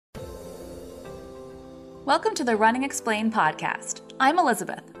Welcome to the Running Explained podcast. I'm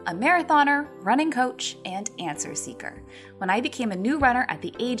Elizabeth, a marathoner, running coach, and answer seeker. When I became a new runner at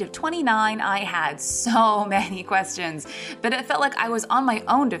the age of 29, I had so many questions, but it felt like I was on my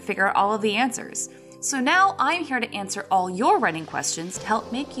own to figure out all of the answers. So now I'm here to answer all your running questions to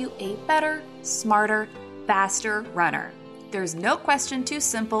help make you a better, smarter, faster runner. There's no question too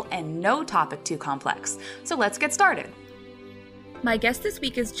simple and no topic too complex. So let's get started. My guest this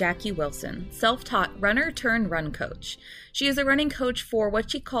week is Jaci Wilson, self-taught runner turned run coach. She is a running coach for what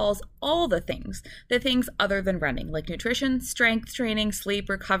she calls all the things other than running, like nutrition, strength training, sleep,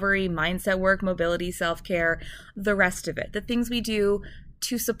 recovery, mindset work, mobility, self-care, the rest of it, the things we do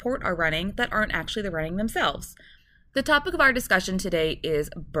to support our running that aren't actually the running themselves. The topic of our discussion today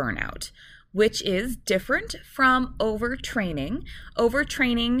is burnout, which is different from overtraining.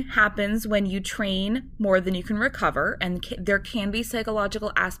 Overtraining happens when you train more than you can recover, and there can be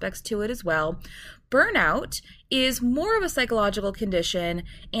psychological aspects to it as well. Burnout is more of a psychological condition,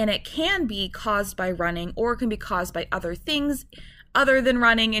 and it can be caused by running, or it can be caused by other things other than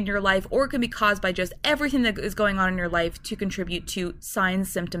running in your life, or it can be caused by just everything that is going on in your life to contribute to signs,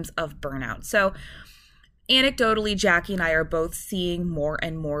 symptoms of burnout. So anecdotally, Jaci and I are both seeing more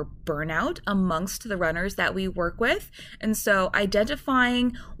and more burnout amongst the runners that we work with. And so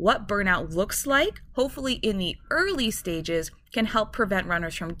identifying what burnout looks like, hopefully in the early stages, can help prevent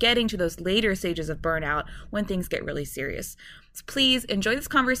runners from getting to those later stages of burnout when things get really serious. So please enjoy this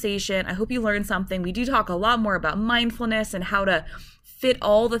conversation. I hope you learned something. We do talk a lot more about mindfulness and how to fit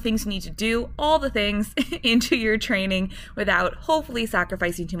all the things you need to do, all the things into your training without hopefully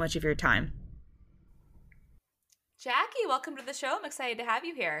sacrificing too much of your time. Jaci, welcome to the show. I'm excited to have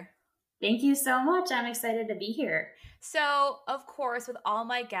you here. Thank you so much. I'm excited to be here. So, of course, with all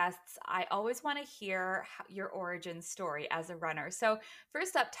my guests, I always want to hear your origin story as a runner. So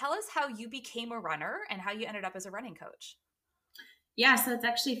first up, tell us how you became a runner and how you ended up as a running coach. Yeah, so it's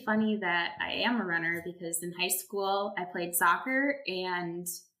actually funny that I am a runner because in high school, I played soccer and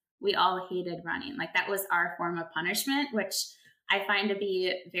we all hated running. Like that was our form of punishment, which I find to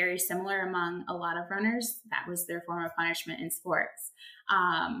be very similar among a lot of runners. That was their form of punishment in sports.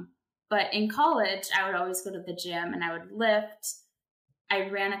 But in college, I would always go to the gym and I would lift. I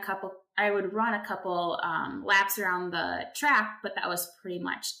would run a couple laps around the track, but that was pretty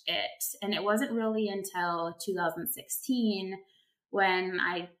much it. And it wasn't really until 2016 when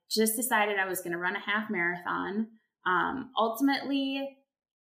I just decided I was going to run a half marathon. Ultimately,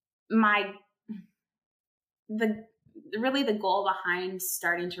 the goal behind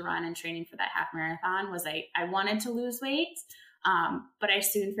starting to run and training for that half marathon was I wanted to lose weight, but I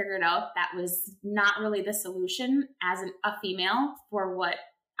soon figured out that was not really the solution as a female for what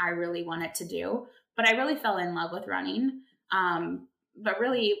I really wanted to do. But I really fell in love with running. But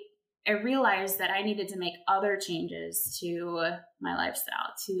really, I realized that I needed to make other changes to my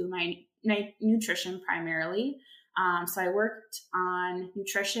lifestyle, to my nutrition primarily. So I worked on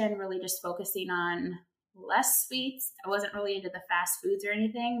nutrition, really just focusing on less sweets. I wasn't really into the fast foods or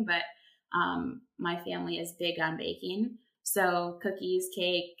anything, but my family is big on baking. So cookies,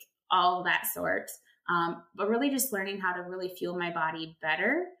 cake, all that sort. But really just learning how to really fuel my body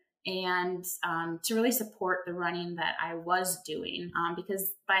better and to really support the running that I was doing.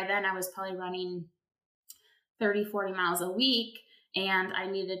 Because by then I was probably running 30, 40 miles a week and I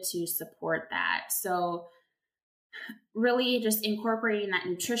needed to support that. So really just incorporating that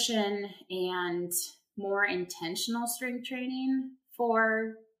nutrition and more intentional strength training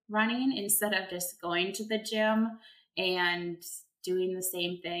for running instead of just going to the gym and doing the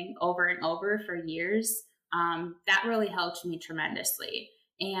same thing over and over for years. That really helped me tremendously.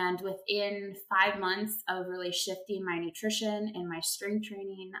 And within 5 months of really shifting my nutrition and my strength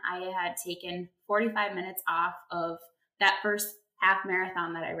training, I had taken 45 minutes off of that first half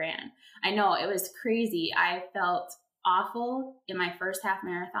marathon that I ran. I know it was crazy. I felt awful in my first half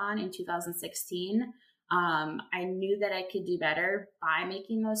marathon in 2016. I knew that I could do better by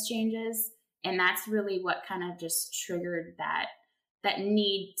making those changes. And that's really what kind of just triggered that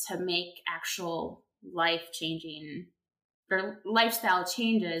need to make actual life-changing or lifestyle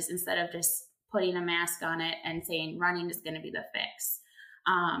changes instead of just putting a mask on it and saying running is going to be the fix.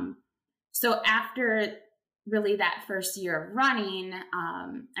 So after really that first year of running,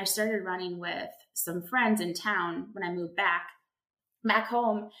 I started running with some friends in town when I moved back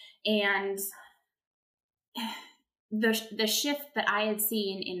home. And the shift that I had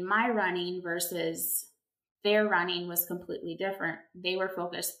seen in my running versus their running was completely different. They were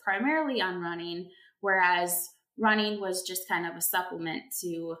focused primarily on running, whereas running was just kind of a supplement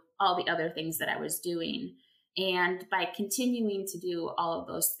to all the other things that I was doing. And by continuing to do all of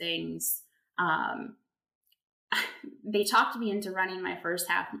those things, they talked me into running my first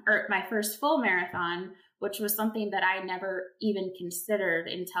full marathon, which was something that I never even considered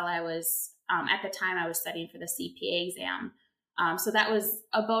until I was, at the time I was studying for the CPA exam. So that was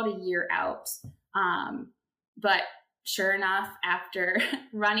about a year out. But sure enough, after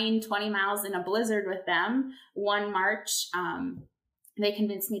running 20 miles in a blizzard with them one March, they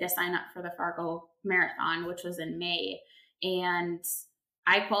convinced me to sign up for the Fargo Marathon, which was in May. And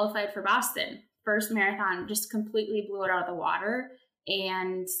I qualified for Boston. First marathon, just completely blew it out of the water.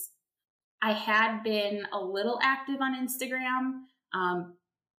 And I had been a little active on Instagram,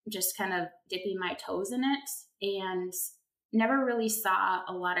 just kind of dipping my toes in it, and never really saw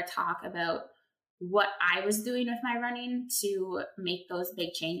a lot of talk about what I was doing with my running to make those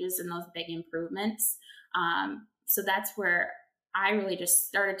big changes and those big improvements. So that's where I really just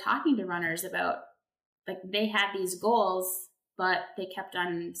started talking to runners about, like, they had these goals, but they kept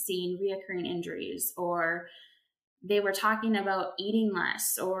on seeing reoccurring injuries, or they were talking about eating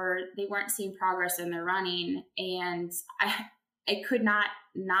less, or they weren't seeing progress in their running. And I could not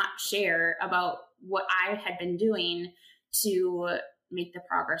share about what I had been doing to make the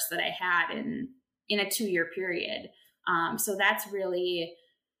progress that I had in a 2-year period. So that's really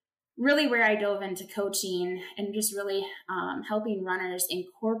where I dove into coaching, and just really helping runners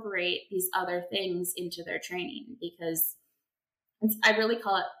incorporate these other things into their training, because I really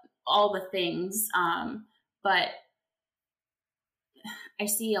call it all the things. But I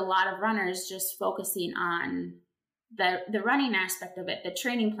see a lot of runners just focusing on the running aspect of it, the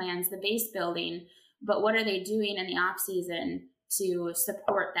training plans, the base building, but what are they doing in the off season to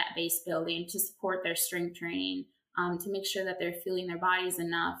support that base building, to support their strength training, to make sure that they're fueling their bodies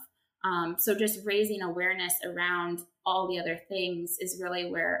enough. So just raising awareness around all the other things is really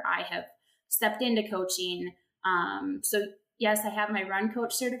where I have stepped into coaching. So yes, I have my run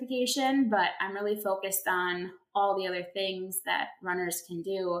coach certification, but I'm really focused on all the other things that runners can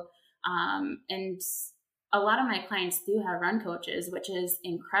do. And a lot of my clients do have run coaches, which is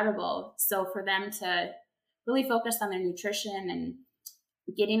incredible. So for them to really focus on their nutrition and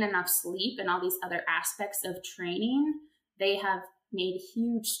getting enough sleep and all these other aspects of training, they have made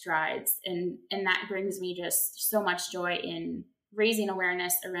huge strides. And that brings me just so much joy in raising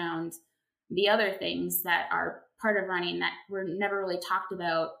awareness around the other things that are part of running that were never really talked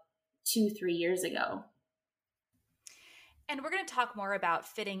about 2-3 years ago. And we're going to talk more about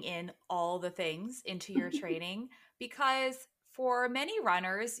fitting in all the things into your training, because for many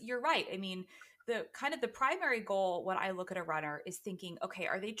runners, you're right. I mean, the primary goal when I look at a runner is thinking, okay,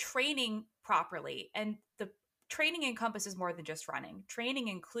 are they training properly? And the training encompasses more than just running. Training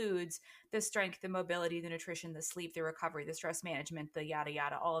includes the strength, the mobility, the nutrition, the sleep, the recovery, the stress management, the yada,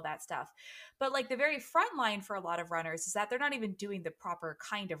 yada, all of that stuff. But like the very front line for a lot of runners is that they're not even doing the proper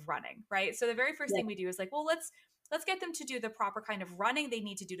kind of running, right? So the very first thing we do is like, well, let's get them to do the proper kind of running they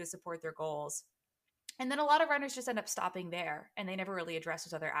need to do to support their goals. And then a lot of runners just end up stopping there, and they never really address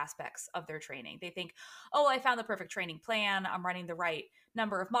those other aspects of their training. They think, oh, I found the perfect training plan. I'm running the right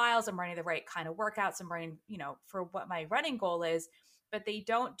number of miles. I'm running the right kind of workouts. I'm running, for what my running goal is. But they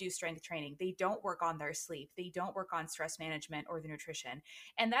don't do strength training. They don't work on their sleep. They don't work on stress management or the nutrition.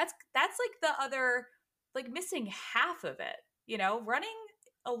 And that's like the other, like, missing half of it. Running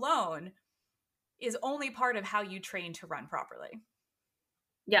alone is only part of how you train to run properly.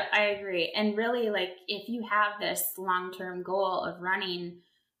 Yeah, I agree. And really, like, if you have this long-term goal of running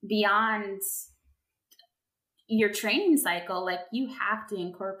beyond your training cycle, like, you have to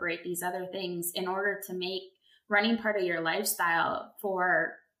incorporate these other things in order to make running part of your lifestyle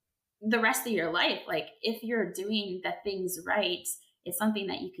for the rest of your life. Like, if you're doing the things right, it's something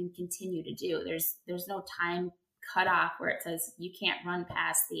that you can continue to do. There's no time cutoff where it says you can't run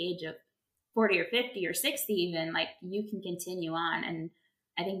past the age of 40 or 50 or 60 even. Like, you can continue on. And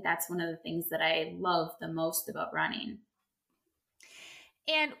I think that's one of the things that I love the most about running.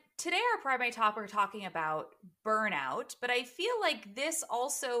 And today our primary topic, we're talking about burnout, but I feel like this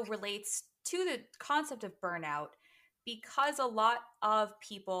also relates to the concept of burnout, because a lot of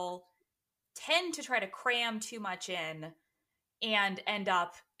people tend to try to cram too much in and end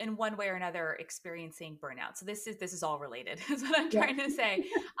up in one way or another experiencing burnout. So this is all related, is what I'm trying to say.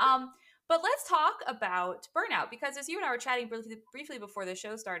 But let's talk about burnout, because as you and I were chatting briefly before the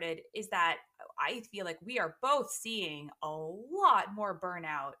show started, is that I feel like we are both seeing a lot more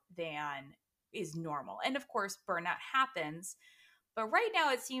burnout than is normal. And of course, burnout happens. But right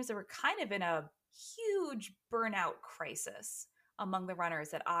now, it seems that we're kind of in a huge burnout crisis among the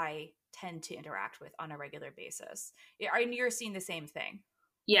runners that I tend to interact with on a regular basis. You're seeing the same thing.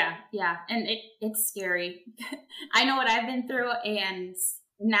 Yeah. And it's scary. I know what I've been through, and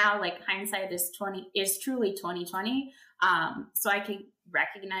now like hindsight is truly 2020. So I can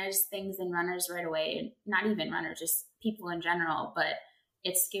recognize things in runners right away, and not even runners, just people in general. But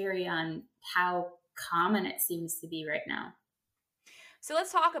it's scary on how common it seems to be right now. So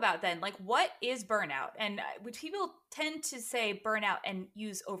let's talk about then, like, what is burnout? And which people tend to say burnout and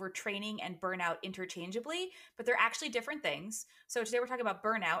use overtraining and burnout interchangeably, but they're actually different things. So today we're talking about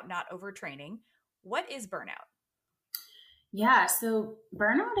burnout, not overtraining. What is burnout? Yeah, so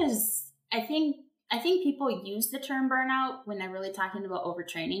burnout is, I think people use the term burnout when they're really talking about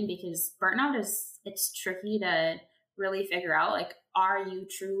overtraining, because burnout it's tricky to really figure out, like, are you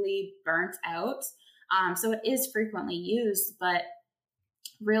truly burnt out? So it is frequently used, but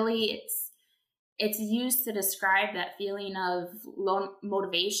really it's used to describe that feeling of low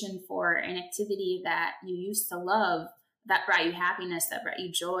motivation for an activity that you used to love, that brought you happiness, that brought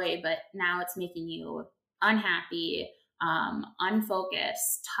you joy, but now it's making you unhappy,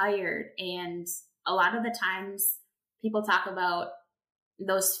 unfocused, tired. And a lot of the times people talk about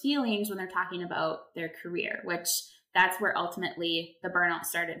those feelings when they're talking about their career, which that's where ultimately the burnout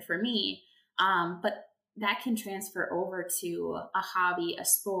started for me. But that can transfer over to a hobby, a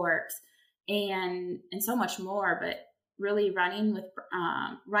sport, and so much more. But really, running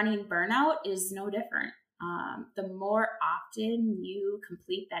burnout is no different. The more often you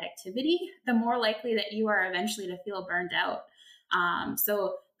complete that activity, the more likely that you are eventually to feel burned out.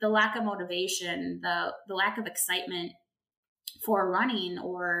 So the lack of motivation, the lack of excitement for running,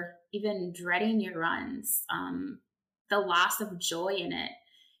 or even dreading your runs, the loss of joy in it,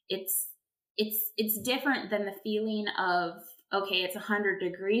 it's different than the feeling of, okay, it's 100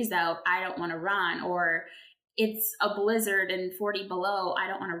 degrees out, I don't want to run, or it's a blizzard and 40 below, I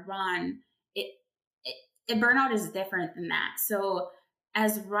don't want to run. Burnout is different than that. So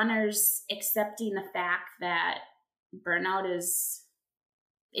as runners, accepting the fact that burnout is,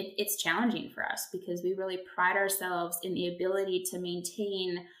 it's challenging for us, because we really pride ourselves in the ability to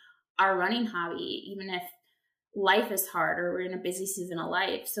maintain our running hobby, even if life is hard or we're in a busy season of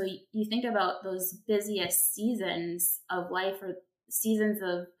life. So you think about those busiest seasons of life, or seasons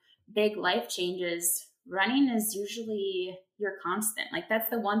of big life changes, running is usually your constant. Like, that's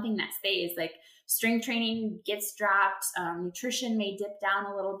the one thing that stays. Like, strength training gets dropped, nutrition may dip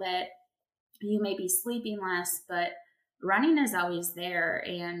down a little bit, you may be sleeping less, but running is always there.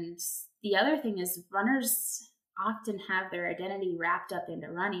 And the other thing is, runners often have their identity wrapped up into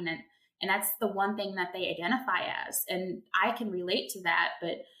running, and that's the one thing that they identify as. And I can relate to that,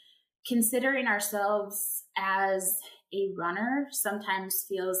 but considering ourselves as a runner sometimes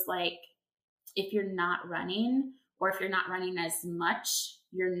feels like, if you're not running, or if you're not running as much,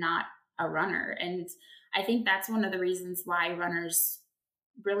 you're not a runner. And I think that's one of the reasons why runners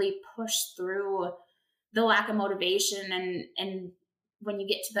really push through the lack of motivation. And when you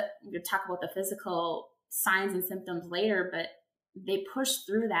get to you'll talk about the physical signs and symptoms later, but they push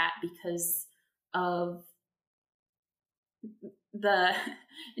through that because of the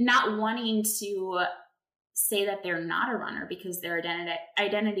not wanting to say that they're not a runner, because their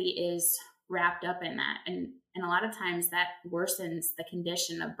identity is wrapped up in that. And a lot of times that worsens the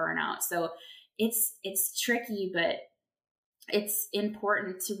condition of burnout. So it's tricky, but it's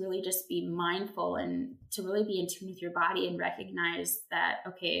important to really just be mindful and to really be in tune with your body and recognize that,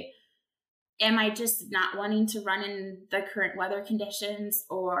 okay, am I just not wanting to run in the current weather conditions,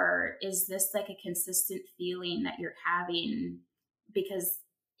 or is this like a consistent feeling that you're having? Because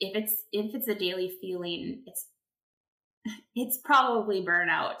if it's a daily feeling, it's probably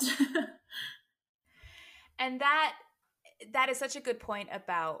burnout. And that is such a good point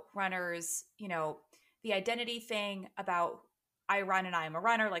about runners, the identity thing about, I run and I am a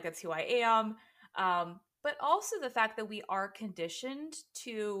runner, like, that's who I am. But also the fact that we are conditioned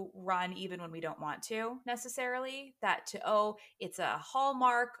to run even when we don't want to necessarily, it's a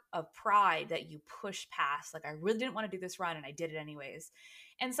hallmark of pride that you push past. Like, I really didn't want to do this run and I did it anyways.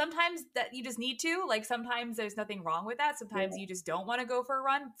 And sometimes that you just need to, like, sometimes there's nothing wrong with that. Sometimes you just don't want to go for a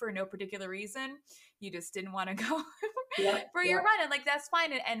run for no particular reason. You just didn't want to go for your run. And like, that's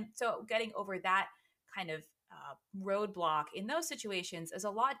fine. And so getting over that kind of roadblock in those situations is a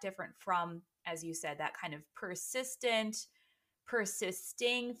lot different from, as you said, that kind of persisting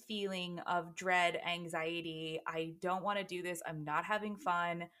feeling of dread, anxiety. I don't want to do this. I'm not having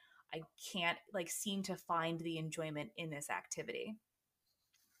fun. I can't seem to find the enjoyment in this activity.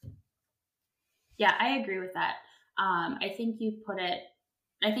 Yeah, I agree with that. I think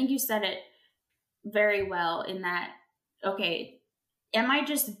you said it very well, in that, okay, am I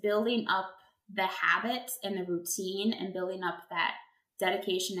just building up the habit and the routine and building up that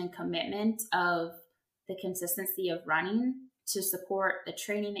dedication and commitment of the consistency of running to support the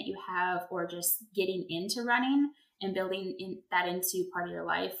training that you have, or just getting into running and building that into part of your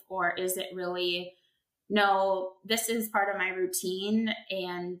life? Or is it really, no, this is part of my routine,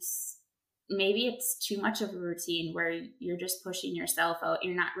 and maybe it's too much of a routine where you're just pushing yourself out.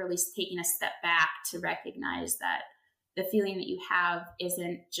 You're not really taking a step back to recognize that the feeling that you have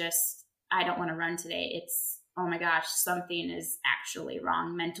isn't just, I don't want to run today. It's, oh my gosh, something is actually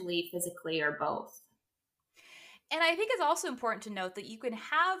wrong mentally, physically, or both. And I think it's also important to note that you can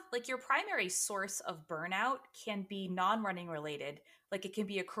have, like, your primary source of burnout can be non-running related. Like, it can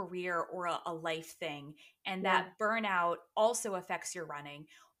be a career or a life thing. And that burnout also affects your running.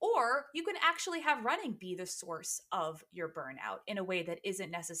 Or you can actually have running be the source of your burnout in a way that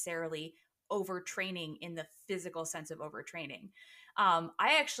isn't necessarily overtraining in the physical sense of overtraining.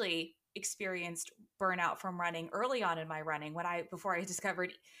 I actually experienced burnout from running early on in my running before I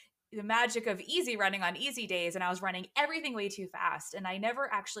discovered the magic of easy running on easy days, and I was running everything way too fast, and I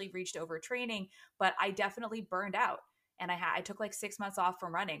never actually reached overtraining, but I definitely burned out. And I took like 6 months off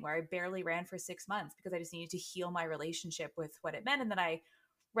from running, where I barely ran for 6 months because I just needed to heal my relationship with what it meant. And then I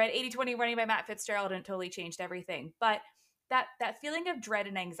read 80-20 Running by Matt Fitzgerald, and it totally changed everything. But that feeling of dread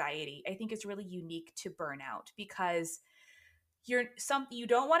and anxiety, I think, is really unique to burnout, because you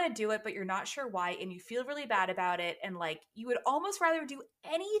don't want to do it, but you're not sure why, and you feel really bad about it, and like you would almost rather do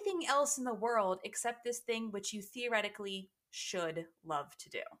anything else in the world except this thing which you theoretically should love to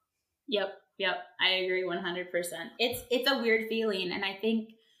do. Yep. I agree 100%. It's a weird feeling, and I think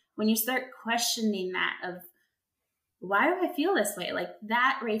when you start questioning that of, why do I feel this way? Like,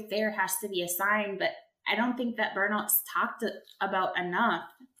 that right there has to be a sign. But I don't think that burnout's talked about enough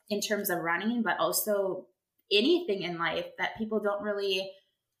in terms of running, but also anything in life, that people don't really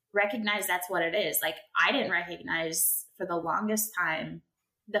recognize that's what it is. Like, I didn't recognize for the longest time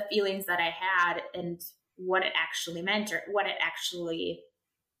the feelings that I had and what it actually meant, or what it actually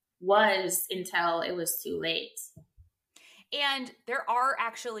was, until it was too late. And there are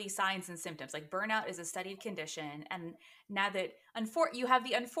actually signs and symptoms. Like, burnout is a studied condition. And now that you have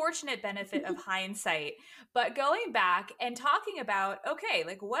the unfortunate benefit of hindsight, but going back and talking about, okay,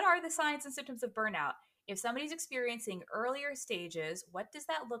 like, what are the signs and symptoms of burnout? If somebody's experiencing earlier stages, what does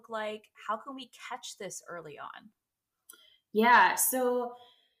that look like? How can we catch this early on? Yeah. So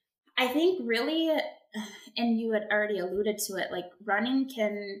I think really, and you had already alluded to it, like, running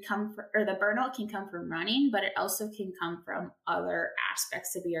can come from, or the burnout can come from running, but it also can come from other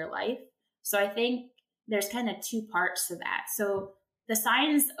aspects of your life. So I think there's kind of two parts to that. So the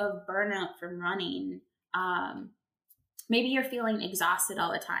signs of burnout from running, maybe you're feeling exhausted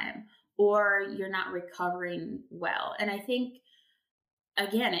all the time, or you're not recovering well. And I think,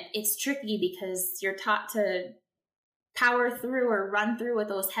 again, it's tricky because you're taught to power through or run through with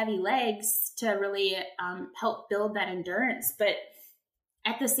those heavy legs to really help build that endurance. But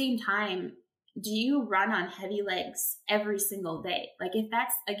at the same time, do you run on heavy legs every single day? Like, if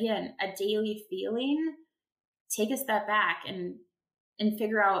that's, again, a daily feeling, take a step back and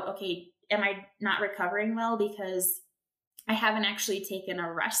figure out, okay, am I not recovering well because I haven't actually taken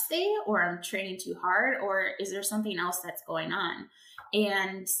a rest day, or I'm training too hard, or is there something else that's going on?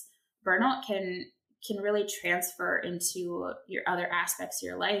 And burnout can really transfer into your other aspects of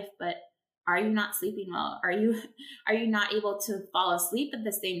your life. But are you not sleeping well? Are you not able to fall asleep at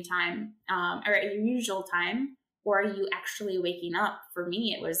the same time, or at your usual time? Or are you actually waking up? For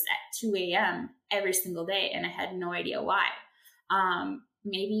me, it was at 2 a.m. every single day, and I had no idea why.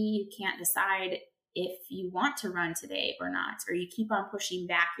 Maybe you can't decide if you want to run today or not, or you keep on pushing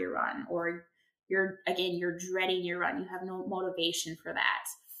back your run, or you're dreading your run. You have no motivation for that.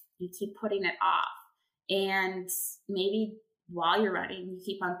 You keep putting it off. And maybe while you're running, you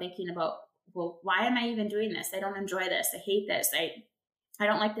keep on thinking about, well, why am I even doing this? I don't enjoy this. I hate this. I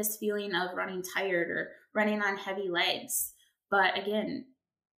don't like this feeling of running tired or running on heavy legs. But again,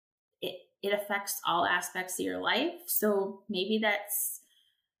 it affects all aspects of your life. So maybe it's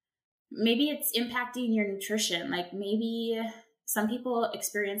impacting your nutrition. Like, maybe some people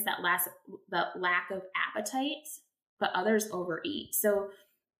experience that lack of appetite, but others overeat. So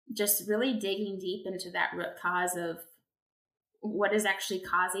just really digging deep into that root cause of what is actually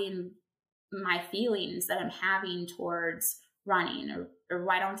causing my feelings that I'm having towards running, or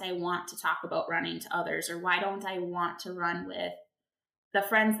why don't I want to talk about running to others, or why don't I want to run with the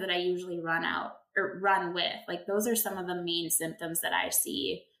friends that I usually run with. Like, those are some of the main symptoms that I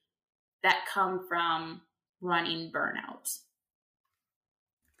see that come from running burnout.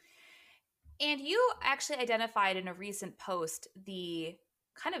 And you actually identified in a recent post the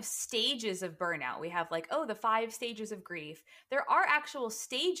kind of stages of burnout. We have, like, the 5 stages of grief. There are actual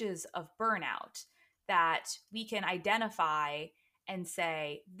stages of burnout. that we can identify and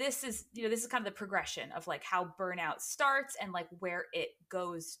say, this is kind of the progression of like how burnout starts and like where it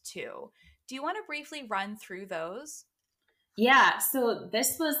goes to. Do you want to briefly run through those? Yeah. So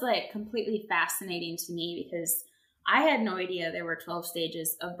this was like completely fascinating to me because I had no idea there were 12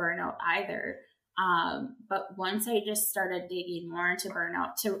 stages of burnout either. But once I just started digging more into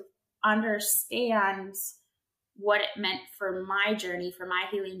burnout to understand what it meant for my journey, for my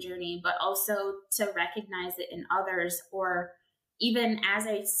healing journey, but also to recognize it in others, or even as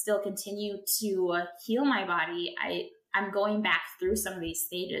I still continue to heal my body, I'm going back through some of these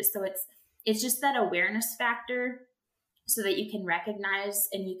stages. So it's just that awareness factor so that you can recognize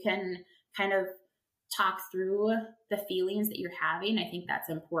and you can kind of talk through the feelings that you're having. I think that's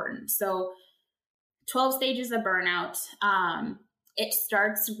important. So 12 stages of burnout. It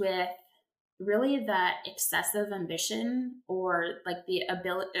starts with really that excessive ambition, or like the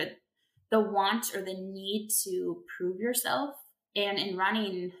ability, the want or the need to prove yourself. And in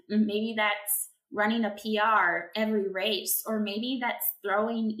running, maybe that's running a PR every race, or maybe that's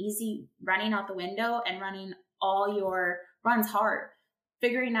throwing easy running out the window and running all your runs hard,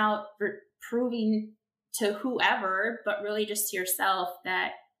 figuring out, proving to whoever, but really just to yourself,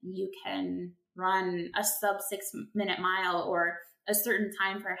 that you can run a sub 6-minute mile, or a certain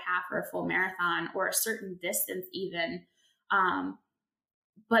time for a half or a full marathon, or a certain distance even.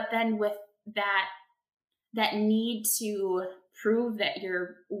 But then with that need to prove that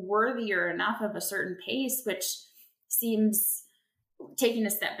you're worthy or enough of a certain pace, which seems, taking a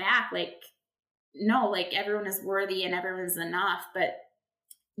step back, like, no, like everyone is worthy and everyone's enough, but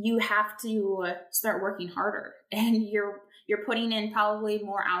you have to start working harder, and you're putting in probably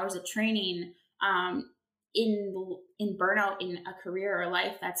more hours of training, in burnout, in a career or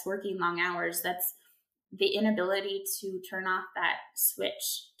life that's working long hours. That's the inability to turn off that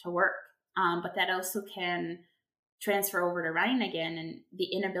switch to work. But that also can transfer over to running again, and the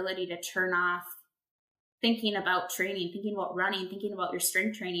inability to turn off thinking about training, thinking about running, thinking about your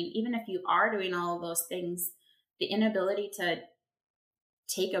strength training. Even if you are doing all of those things, the inability to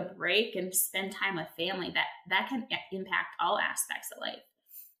take a break and spend time with family, that can impact all aspects of life.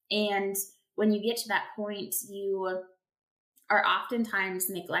 And when you get to that point, you are oftentimes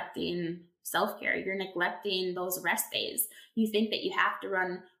neglecting self-care. You're neglecting those rest days. You think that you have to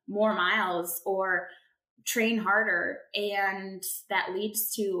run more miles or train harder, and that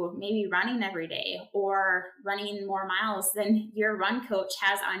leads to maybe running every day or running more miles than your run coach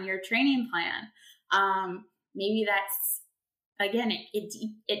has on your training plan. Maybe that's, again,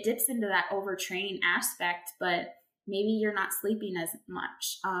 it dips into that overtraining aspect, but maybe you're not sleeping as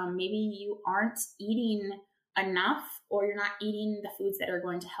much. Maybe you aren't eating enough, or you're not eating the foods that are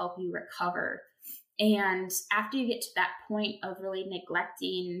going to help you recover. And after you get to that point of really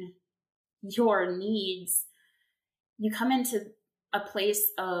neglecting your needs, you come into a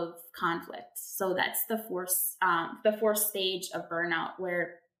place of conflict. So that's the fourth stage of burnout,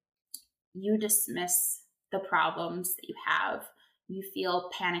 where you dismiss the problems that you have. You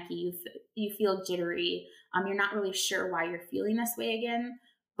feel panicky, you feel jittery. You're not really sure why you're feeling this way again.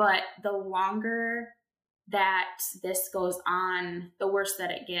 But the longer that this goes on, the worse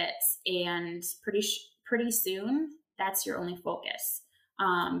that it gets. And pretty soon, that's your only focus.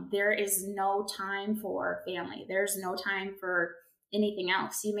 There is no time for family. There's no time for anything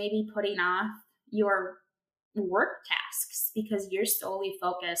else. You may be putting off your work tasks because you're solely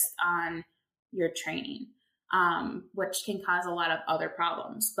focused on your training, which can cause a lot of other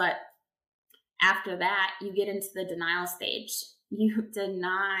problems. But after that, you get into the denial stage. You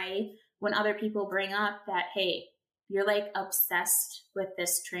deny when other people bring up that, hey, you're like obsessed with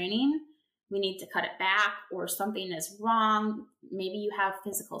this training. We need to cut it back, or something is wrong. Maybe you have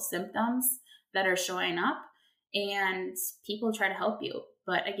physical symptoms that are showing up, and people try to help you.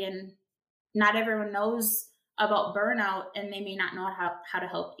 But again, not everyone knows about burnout, and they may not know how to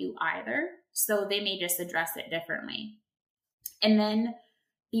help you either. So they may just address it differently. And then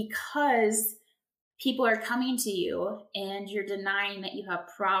because people are coming to you and you're denying that you have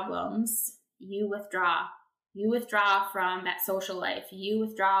problems, you withdraw. You withdraw from that social life. You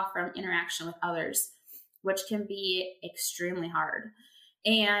withdraw from interaction with others, which can be extremely hard.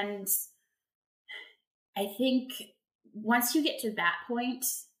 And I think once you get to that point,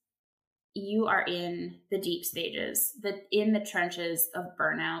 you are in the deep stages, in the trenches of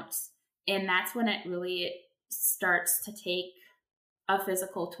burnout. And that's when it really starts to take a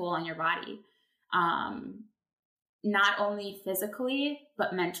physical toll on your body. Not only physically,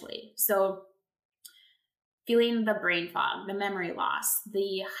 but mentally. So feeling the brain fog, the memory loss,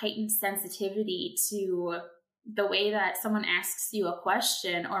 the heightened sensitivity to the way that someone asks you a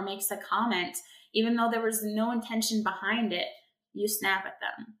question or makes a comment, even though there was no intention behind it, you snap at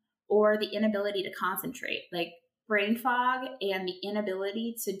them. Or the inability to concentrate, like brain fog and the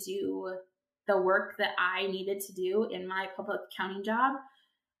inability to do the work that I needed to do in my public accounting job.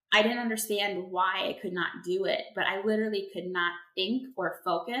 I didn't understand why I could not do it, but I literally could not think or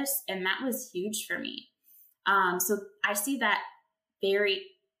focus. And that was huge for me. So I see that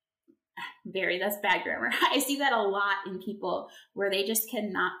that's bad grammar. I see that a lot in people where they just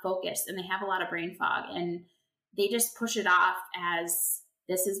cannot focus and they have a lot of brain fog and they just push it off as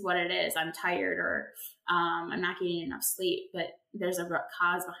this is what it is. I'm tired or I'm not getting enough sleep, but there's a root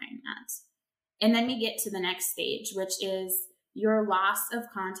cause behind that. And then we get to the next stage, which is your loss of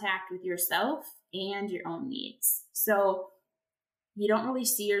contact with yourself and your own needs. So you don't really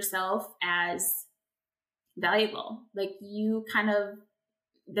see yourself as valuable. Like you kind of,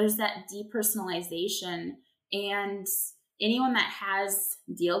 there's that depersonalization, and anyone that has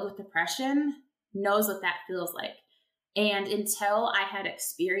dealt with depression knows what that feels like. And until I had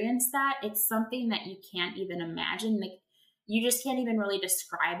experienced that, it's something that you can't even imagine. Like you just can't even really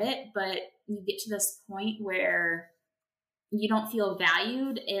describe it, but you get to this point where you don't feel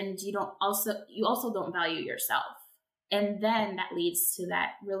valued and you also don't value yourself. And then that leads to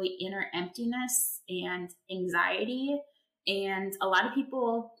that really inner emptiness and anxiety. And a lot of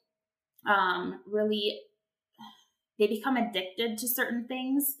people they become addicted to certain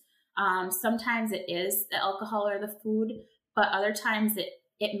things. Sometimes it is the alcohol or the food, but other times it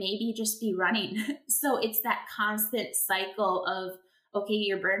may be just be running. So it's that constant cycle of, okay,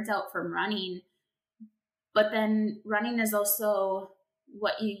 you're burnt out from running, but then running is also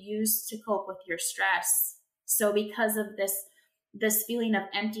what you use to cope with your stress. So because of this feeling of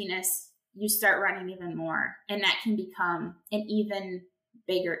emptiness, you start running even more. And that can become an even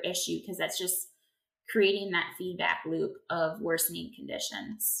bigger issue because that's just creating that feedback loop of worsening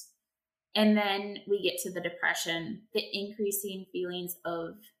conditions. And then we get to the depression, the increasing feelings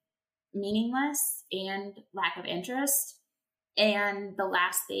of meaningless and lack of interest. And the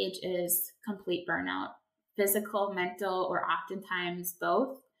last stage is complete burnout, physical, mental, or oftentimes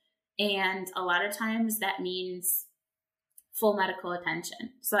both. And a lot of times that means full medical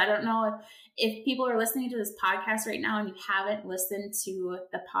attention. So I don't know if people are listening to this podcast right now and you haven't listened to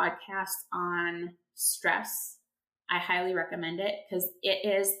the podcast on stress, I highly recommend it because it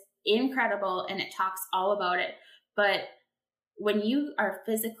is incredible and it talks all about it. But when you are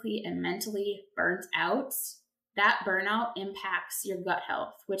physically and mentally burnt out, that burnout impacts your gut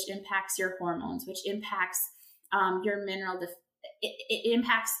health, which impacts your hormones, which impacts your it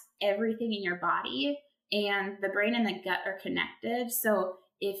impacts everything in your body. And the brain and the gut are connected. So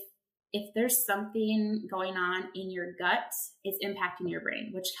if there's something going on in your gut, it's impacting your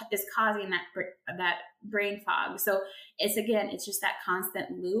brain, which is causing that brain fog. So it's just that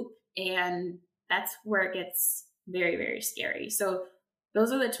constant loop, and that's where it gets very, very scary. So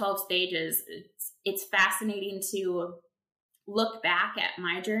those are the 12 stages. It's fascinating to look back at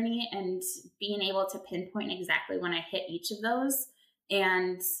my journey and being able to pinpoint exactly when I hit each of those,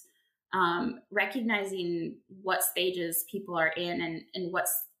 and recognizing what stages people are in and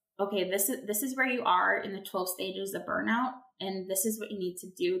what's okay. This is where you are in the 12 stages of burnout, and this is what you need to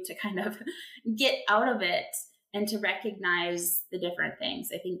do to kind of get out of it and to recognize the different things.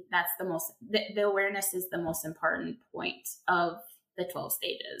 I think that's the awareness is the most important point of the 12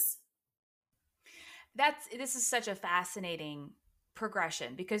 stages. This is such a fascinating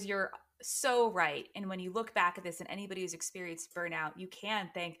progression because you're so right. And when you look back at this, and anybody who's experienced burnout, you can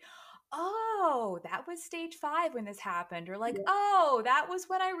think, oh, that was stage 5 when this happened, or like, oh, that was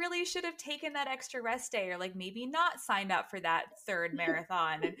when I really should have taken that extra rest day, or like maybe not signed up for that third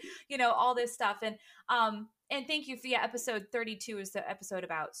marathon, and all this stuff. And thank you for episode 32 is the episode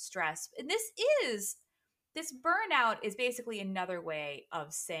about stress. And this burnout is basically another way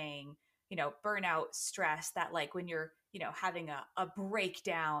of saying, burnout stress, that like when you're, having a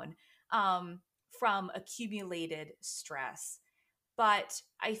breakdown from accumulated stress. But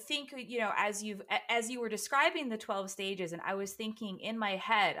I think, as you were describing the 12 stages, and I was thinking in my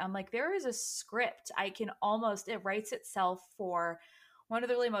head, I'm like, there is a script. It writes itself for one of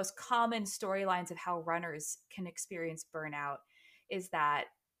the really most common storylines of how runners can experience burnout is that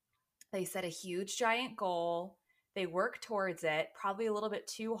they set a huge giant goal. They work towards it, probably a little bit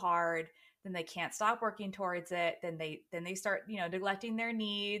too hard. Then they can't stop working towards it. Then they start, neglecting their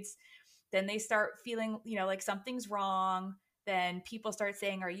needs. Then they start feeling, like something's wrong. Then people start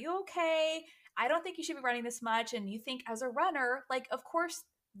saying, are you okay? I don't think you should be running this much. And you think as a runner, like, of course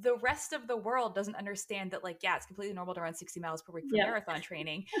the rest of the world doesn't understand that, like, yeah, it's completely normal to run 60 miles per week for Yep. marathon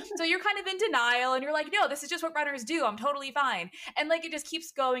training. So you're kind of in denial and you're like, no, this is just what runners do. I'm totally fine. And like, it just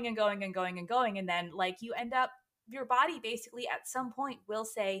keeps going and going and going and going. And then like you end up, your body basically at some point will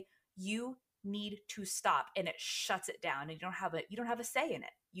say, you need to stop, and it shuts it down, and you don't have a say in it.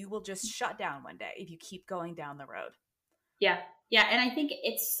 You will just shut down one day if you keep going down the road. Yeah. Yeah. And I think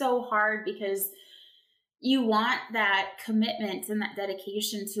it's so hard because you want that commitment and that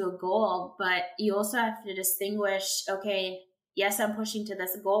dedication to a goal, but you also have to distinguish, okay, yes, I'm pushing to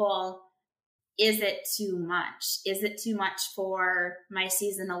this goal. Is it too much? Is it too much for my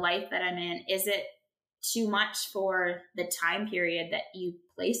season of life that I'm in? Is it too much for the time period that you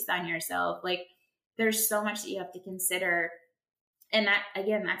placed on yourself? Like, there's so much that you have to consider. And that,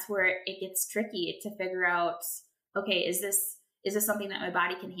 again, that's where it gets tricky to figure out, okay, is this something that my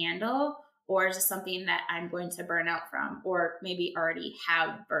body can handle? Or is it something that I'm going to burn out from, or maybe already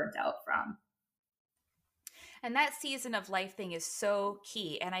have burnt out from? And that season of life thing is so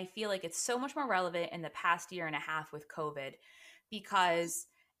key. And I feel like it's so much more relevant in the past year and a half with COVID, because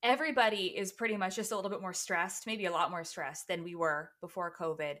everybody is pretty much just a little bit more stressed, maybe a lot more stressed than we were before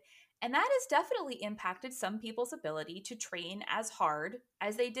COVID. And that has definitely impacted some people's ability to train as hard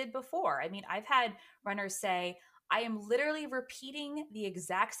as they did before. I mean, I've had runners say, I am literally repeating the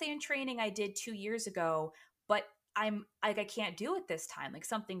exact same training I did 2 years ago, but I'm like, I can't do it this time. Like,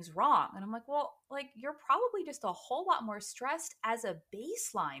 something's wrong. And I'm like, well, like, you're probably just a whole lot more stressed as a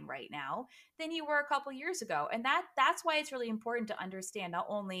baseline right now than you were a couple years ago. And that's why it's really important to understand not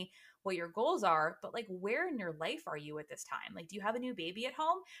only what your goals are, but like, where in your life are you at this time? Like, do you have a new baby at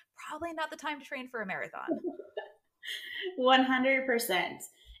home? Probably not the time to train for a marathon. 100%.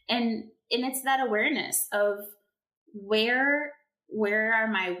 And it's that awareness of where are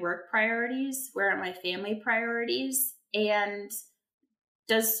my work priorities? Where are my family priorities? And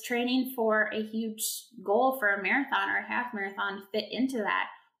does training for a huge goal for a marathon or a half marathon fit into that?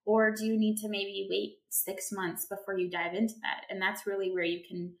 Or do you need to maybe wait 6 months before you dive into that? And that's really where you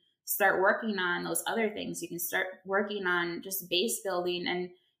can start working on those other things. You can start working on just base building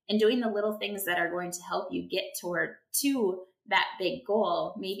and doing the little things that are going to help you get to that big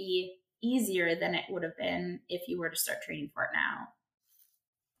goal, maybe easier than it would have been if you were to start training for it now.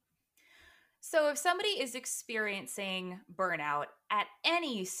 So if somebody is experiencing burnout at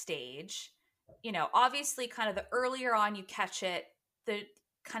any stage, obviously kind of the earlier on you catch it, the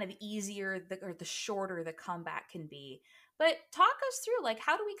kind of easier or the shorter the comeback can be. But talk us through, like,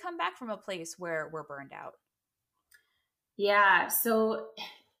 how do we come back from a place where we're burned out? Yeah. So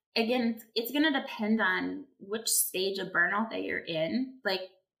again, it's going to depend on which stage of burnout that you're in. Like,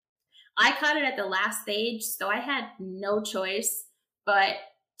 I caught it at the last stage, so I had no choice but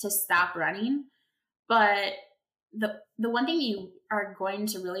to stop running. But the one thing you are going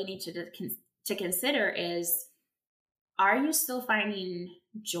to really need to consider is, are you still finding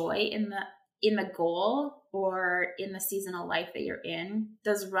joy in the goal or in the season of life that you're in?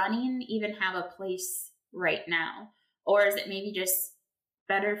 Does running even have a place right now? Or is it maybe just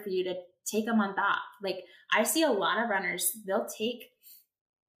better for you to take a month off? Like, I see a lot of runners, they'll take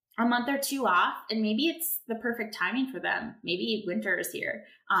a month or 2 off, and maybe it's the perfect timing for them. Maybe winter is here.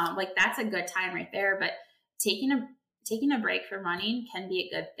 Like, that's a good time right there. But taking a break from running can be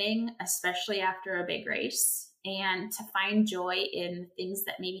a good thing, especially after a big race, and to find joy in things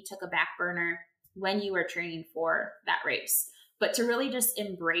that maybe took a back burner when you were training for that race. But to really just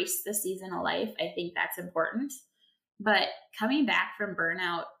embrace the season of life, I think that's important. But coming back from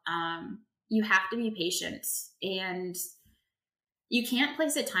burnout, you have to be patient, and you can't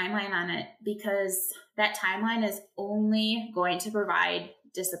place a timeline on it, because that timeline is only going to provide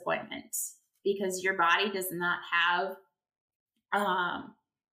disappointment, because your body does not have,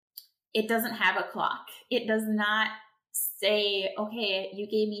 it doesn't have a clock. It does not say, okay, you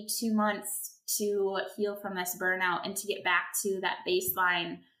gave me 2 months to heal from this burnout and to get back to that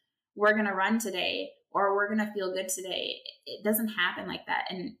baseline. We're going to run today, or we're going to feel good today. It doesn't happen like that.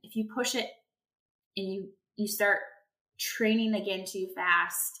 And if you push it and you start training again too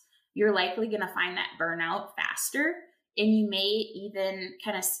fast, you're likely going to find that burnout faster, and you may even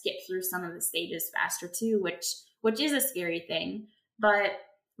kind of skip through some of the stages faster too, which is a scary thing. But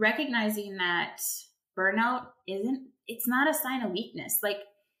recognizing that burnout it's not a sign of weakness. Like,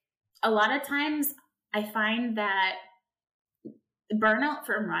 a lot of times I find that burnout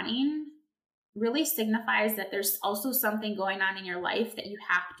from running really signifies that there's also something going on in your life that you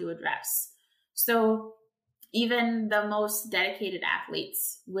have to address. So even the most dedicated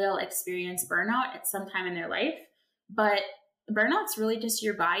athletes will experience burnout at some time in their life, but burnout's really just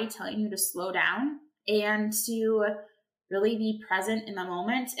your body telling you to slow down and to really be present in the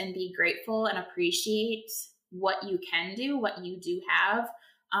moment and be grateful and appreciate what you can do, what you do have.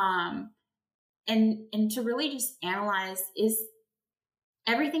 And to really just analyze, is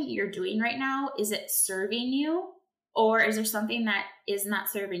everything you're doing right now, is it serving you, or is there something that is not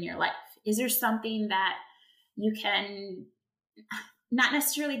serving your life? Is there something that you can not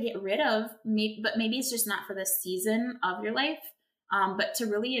necessarily get rid of, but maybe it's just not for the season of your life, but to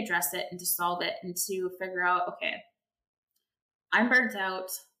really address it and to solve it and to figure out, okay, I'm burnt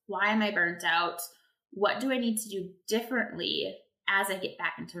out. Why am I burnt out? What do I need to do differently as I get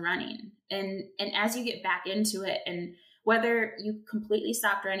back into running? And as you get back into it, and whether you completely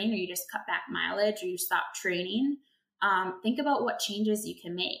stopped running or you just cut back mileage or you stop training, think about what changes you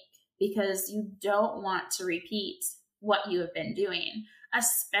can make, because you don't want to repeat what you have been doing,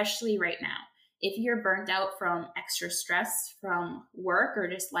 especially right now. If you're burnt out from extra stress from work or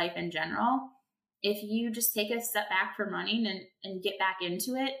just life in general, if you just take a step back from running and get back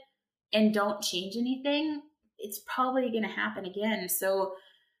into it and don't change anything, it's probably going to happen again. So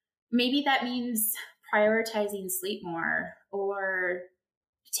maybe that means prioritizing sleep more, or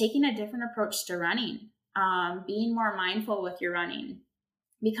taking a different approach to running, being more mindful with your running,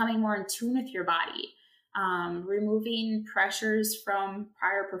 becoming more in tune with your body, removing pressures from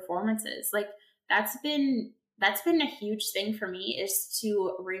prior performances. Like that's been a huge thing for me, is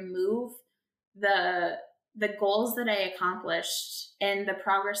to remove the goals that I accomplished and the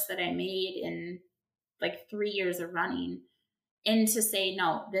progress that I made in like 3 years of running, and to say,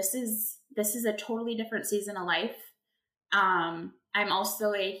 no, this is a totally different season of life. I'm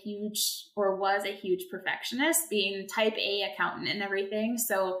also was a huge perfectionist, being type A accountant and everything.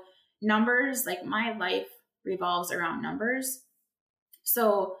 So numbers, like my life revolves around numbers.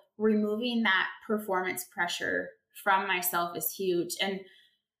 So removing that performance pressure from myself is huge. And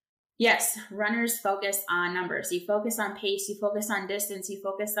yes, runners focus on numbers. You focus on pace, you focus on distance, you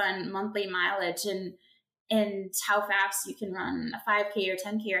focus on monthly mileage and how fast you can run a 5K or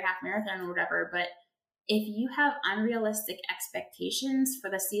 10K or half marathon or whatever. But if you have unrealistic expectations for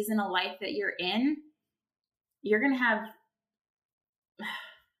the season of life that you're in, you're going to have,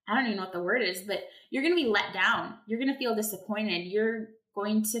 I don't even know what the word is, but you're going to be let down. You're going to feel disappointed. You're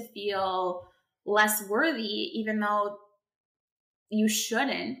going to feel less worthy, even though you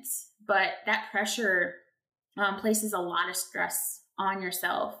shouldn't. But that pressure places a lot of stress on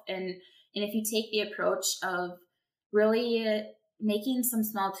yourself. And if you take the approach of really making some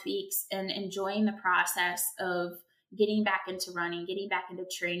small tweaks and enjoying the process of getting back into running, getting back into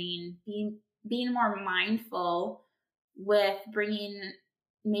training, being more mindful with bringing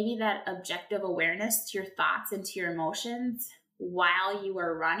maybe that objective awareness to your thoughts and to your emotions while you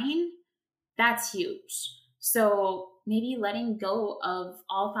are running, that's huge. So maybe letting go of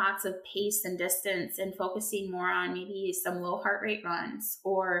all thoughts of pace and distance and focusing more on maybe some low heart rate runs,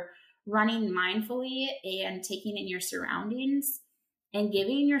 or running mindfully and taking in your surroundings and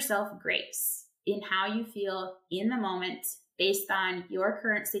giving yourself grace in how you feel in the moment based on your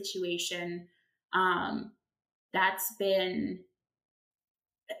current situation. It's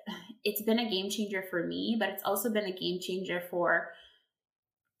been a game changer for me, but it's also been a game changer for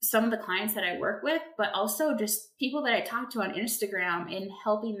some of the clients that I work with, but also just people that I talk to on Instagram, and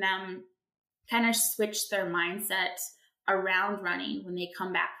helping them kind of switch their mindset around running when they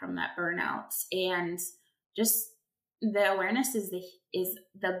come back from that burnout. And just the awareness is the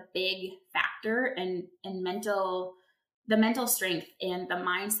big factor, and the mental strength and the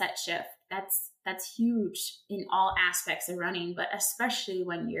mindset shift. That's huge in all aspects of running, but especially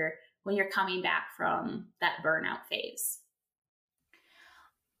when you're coming back from that burnout phase.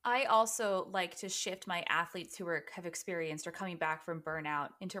 I also like to shift my athletes who have experienced or coming back from burnout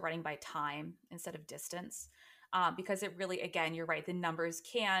into running by time instead of distance. Because it really, again, you're right, the numbers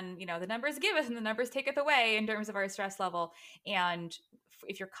the numbers giveth and the numbers taketh away in terms of our stress level. And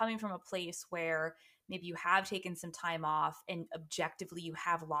if you're coming from a place where maybe you have taken some time off and objectively you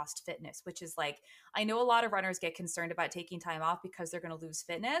have lost fitness, which is like, I know a lot of runners get concerned about taking time off because they're going to lose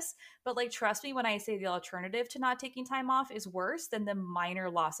fitness. But like, trust me when I say the alternative to not taking time off is worse than the minor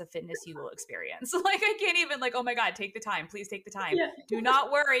loss of fitness you will experience. Like, I can't even oh my God, take the time. Please take the time. Yeah. Do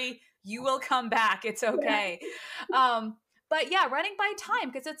not worry. You will come back. It's okay. Yeah. But yeah, running by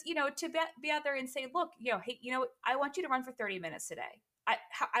time, because it's, to be out there and say, look, hey, I want you to run for 30 minutes today.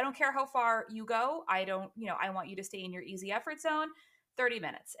 I don't care how far you go. I want you to stay in your easy effort zone, 30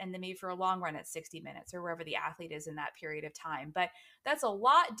 minutes. And then maybe for a long run at 60 minutes or wherever the athlete is in that period of time. But that's a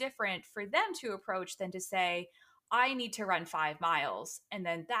lot different for them to approach than to say, I need to run 5 miles. And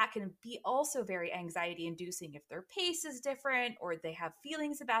then that can be also very anxiety inducing if their pace is different or they have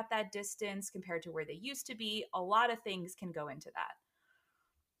feelings about that distance compared to where they used to be. A lot of things can go into that.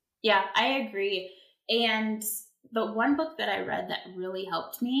 Yeah, I agree. And the one book that I read that really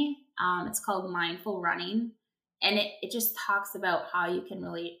helped me, it's called Mindful Running. And it just talks about how you can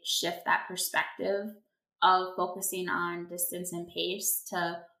really shift that perspective of focusing on distance and pace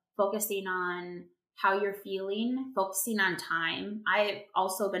to focusing on how you're feeling, focusing on time. I've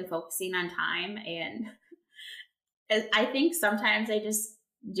also been focusing on time. And I think sometimes I just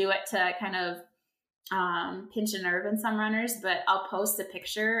do it to kind of pinch a nerve in some runners, but I'll post a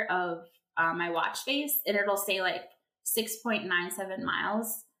picture of my watch face and it'll say like 6.97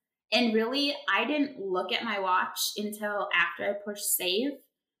 miles. And really, I didn't look at my watch until after I pushed save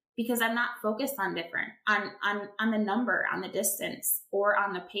because I'm not focused on on the number, on the distance, or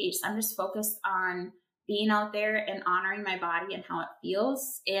on the pace. I'm just focused on being out there and honoring my body and how it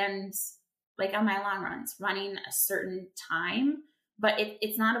feels. And like on my long runs, running a certain time, but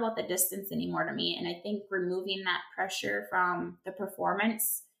it's not about the distance anymore to me. And I think removing that pressure from the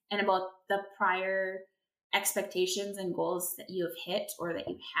performance and about the prior expectations and goals that you have hit or that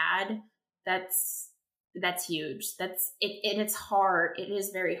you've had, that's huge. It's hard. It is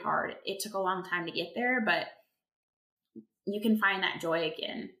very hard. It took a long time to get there, but you can find that joy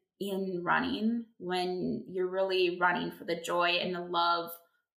again in running when you're really running for the joy and the love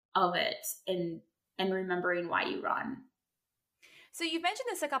of it and remembering why you run. So you've mentioned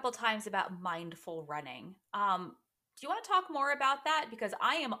this a couple times about mindful running. Do you want to talk more about that? Because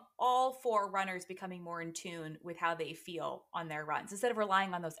I am all for runners becoming more in tune with how they feel on their runs instead of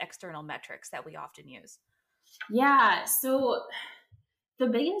relying on those external metrics that we often use. Yeah. So the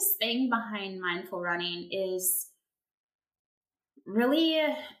biggest thing behind mindful running is really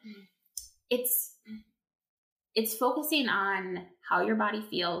it's focusing on how your body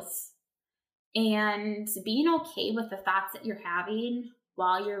feels and being okay with the thoughts that you're having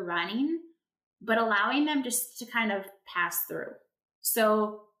while you're running, but allowing them just to kind of pass through.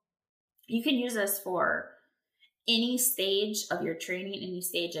 So you can use this for any stage of your training, any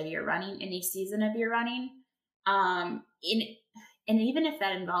stage of your running, any season of your running. And even if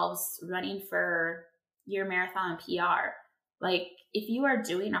that involves running for your marathon PR, like if you are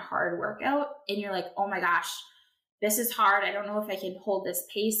doing a hard workout and you're like, oh my gosh, this is hard. I don't know if I can hold this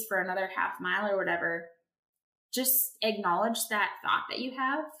pace for another half mile or whatever. Just acknowledge that thought that you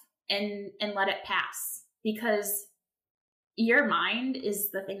have and let it pass, because your mind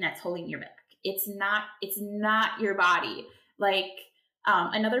is the thing that's holding you back. It's not your body. Like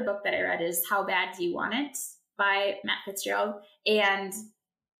another book that I read is How Bad Do You Want It by Matt Fitzgerald. And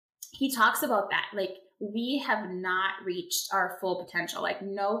he talks about that. Like we have not reached our full potential. Like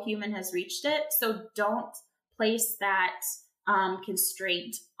no human has reached it. So don't place that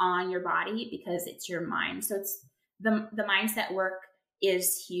constraint on your body because it's your mind. So it's the mindset work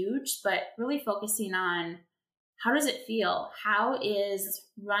is huge, but really focusing on how does it feel? How is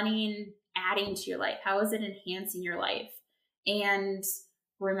running adding to your life? How is it enhancing your life? And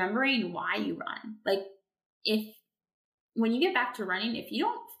remembering why you run. Like when you get back to running, if you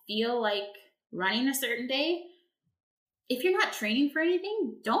don't feel like running a certain day, if you're not training for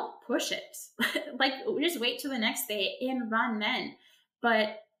anything, don't push it. Like just wait till the next day and run then.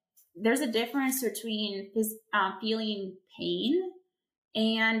 But there's a difference between feeling pain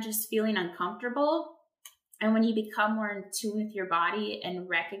and just feeling uncomfortable. And when you become more in tune with your body and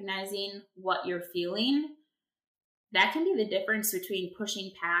recognizing what you're feeling, that can be the difference between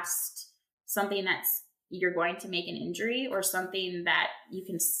pushing past something that's you're going to make an injury or something that you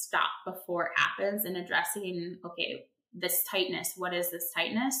can stop before it happens and addressing, okay, this tightness, what is this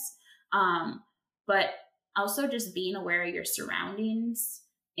tightness? But also just being aware of your surroundings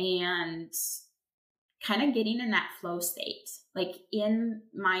and kind of getting in that flow state. Like in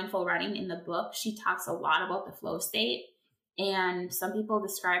Mindful Running in the book, she talks a lot about the flow state. And some people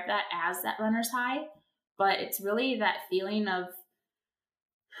describe that as that runner's high, but it's really that feeling of,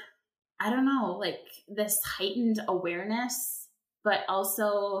 I don't know, like this heightened awareness, but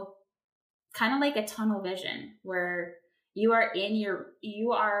also kind of like a tunnel vision where you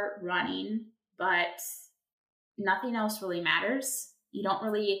are running, but nothing else really matters. You don't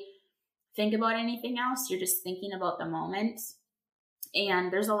really think about anything else. You're just thinking about the moment.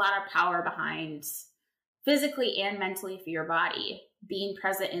 And there's a lot of power behind physically and mentally for your body being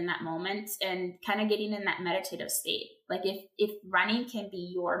present in that moment and kind of getting in that meditative state. Like if running can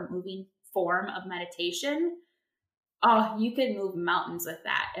be your moving form of meditation, oh, you could move mountains with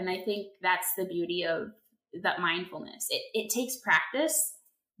that. And I think that's the beauty of that mindfulness. It takes practice,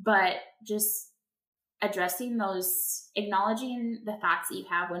 but just addressing those, acknowledging the thoughts that you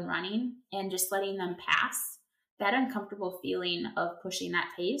have when running and just letting them pass, that uncomfortable feeling of pushing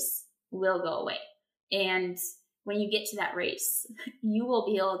that pace will go away. And when you get to that race, you will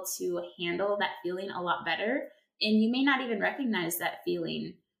be able to handle that feeling a lot better. And you may not even recognize that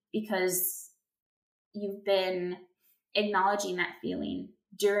feeling because you've been acknowledging that feeling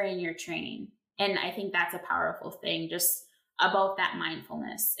during your training. And I think that's a powerful thing, just about that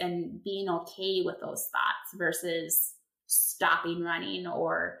mindfulness and being okay with those thoughts versus stopping running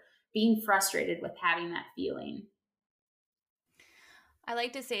or being frustrated with having that feeling. I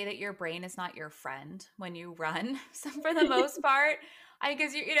like to say that your brain is not your friend when you run, so for the most part,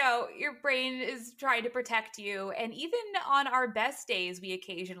 because your brain is trying to protect you. And even on our best days, we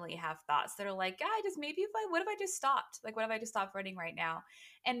occasionally have thoughts that are like, "Yeah, what if I just stopped? Like, what if I just stopped running right now?"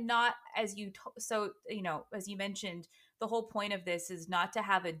 And not as as you mentioned, the whole point of this is not to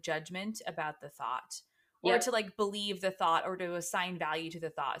have a judgment about the thought or Yep. to like believe the thought or to assign value to the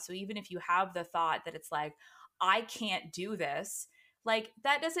thought. So even if you have the thought that it's like, I can't do this, like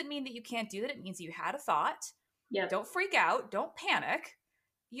that doesn't mean that you can't do that. It means you had a thought. Yep. Don't freak out. Don't panic.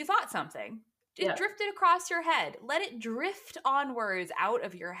 You thought something. It Yep. drifted across your head. Let it drift onwards out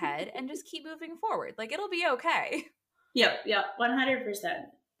of your head and just keep moving forward. Like it'll be okay. Yep. 100%.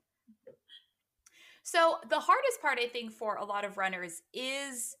 So the hardest part, I think, for a lot of runners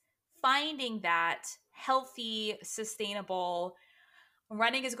is finding that healthy, sustainable,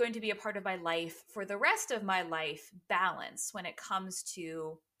 running is going to be a part of my life for the rest of my life balance when it comes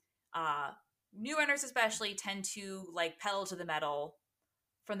to new runners especially tend to like pedal to the metal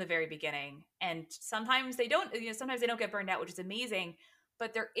from the very beginning. And sometimes they don't get burned out, which is amazing,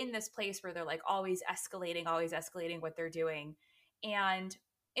 but they're in this place where they're like always escalating what they're doing. And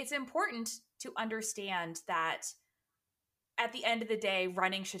it's important to understand that at the end of the day,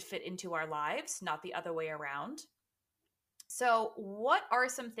 running should fit into our lives, not the other way around. So what are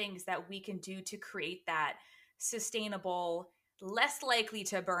some things that we can do to create that sustainable, less likely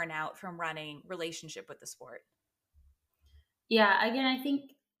to burn out from running relationship with the sport? Yeah, again, I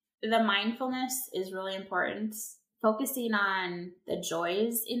think the mindfulness is really important. Focusing on the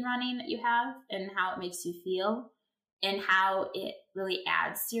joys in running that you have and how it makes you feel and how it really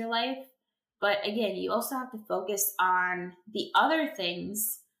adds to your life. But again, you also have to focus on the other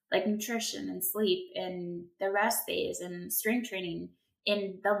things like nutrition and sleep and the rest days and strength training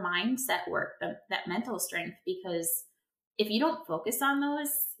and the mindset work, that mental strength, because if you don't focus on those,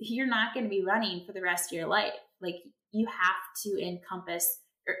 you're not going to be running for the rest of your life. Like you have to encompass,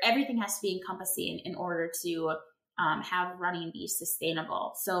 or everything has to be encompassing in order to have running be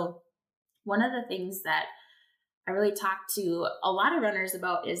sustainable. So one of the things that I really talk to a lot of runners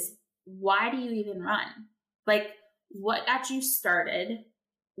about is, why do you even run? Like, what got you started?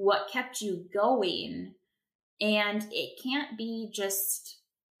 What kept you going? And it can't be just,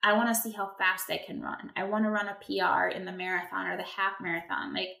 I want to see how fast I can run. I want to run a PR in the marathon or the half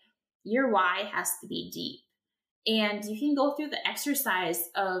marathon. Like, your why has to be deep. And you can go through the exercise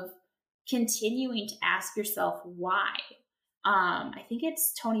of continuing to ask yourself why. I think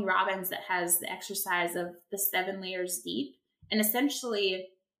it's Tony Robbins that has the exercise of the 7 layers deep. And essentially,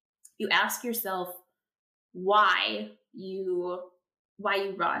 you ask yourself why you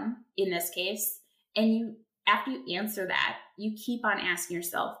run in this case. And you, after you answer that, you keep on asking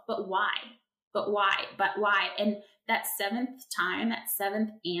yourself, but why? But why? But why? And that 7th time, that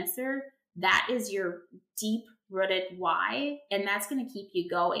 7th answer, that is your deep rooted why. And that's going to keep you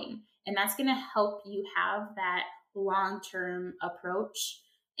going. And that's going to help you have that long-term approach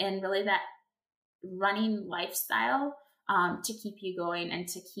and really that running lifestyle to keep you going and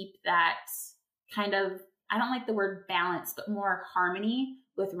to keep that kind of, I don't like the word balance, but more harmony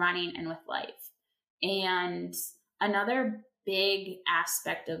with running and with life. And another big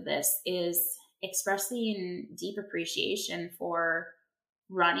aspect of this is expressing deep appreciation for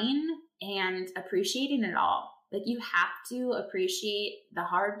running and appreciating it all. Like, you have to appreciate the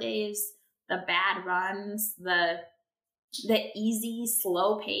hard days, the bad runs, the easy,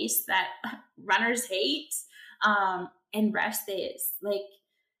 slow pace that runners hate, and rest days. Like,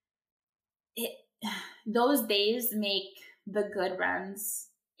 those days make the good runs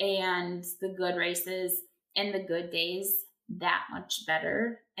and the good races and the good days that much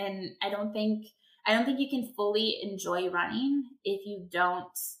better. And I don't think you can fully enjoy running if you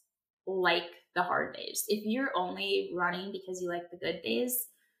don't like the hard days. If you're only running because you like the good days,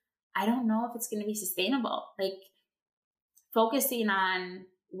 I don't know if it's going to be sustainable. Like, focusing on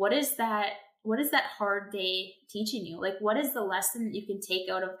what is that hard day teaching you? Like, what is the lesson that you can take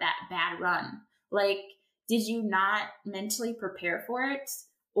out of that bad run? Like, did you not mentally prepare for it?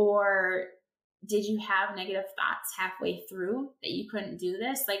 Or did you have negative thoughts halfway through that you couldn't do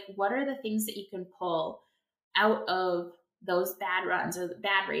this? Like, what are the things that you can pull out of those bad runs or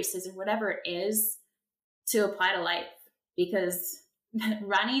bad races or whatever it is to apply to life? Because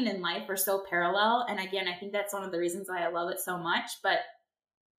running and life are so parallel. And again, I think that's one of the reasons why I love it so much, but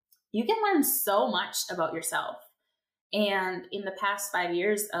you can learn so much about yourself. And in the past 5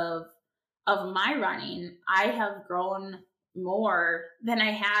 years of my running, I have grown more than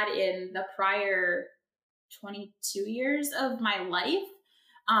I had in the prior 22 years of my life.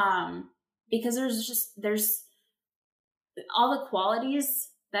 Because there's all the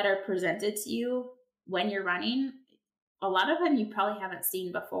qualities that are presented to you when you're running. A lot of them you probably haven't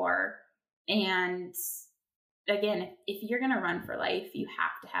seen before. And again, if you're going to run for life, you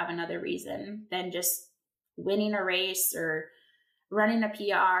have to have another reason than just winning a race or running a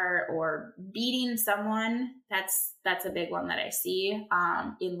PR or beating someone. That's a big one that I see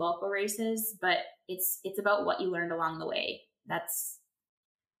in local races, but it's about what you learned along the way. That's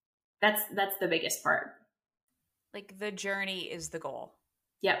the biggest part. Like the journey is the goal.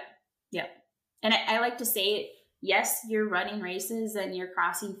 Yep. And I like to say, yes, you're running races and you're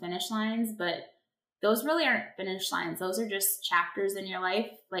crossing finish lines, but those really aren't finish lines. Those are just chapters in your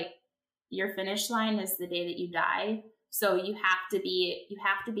life. Like, your finish line is the day that you die. So you have to be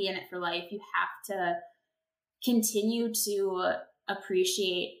in it for life. You have to continue to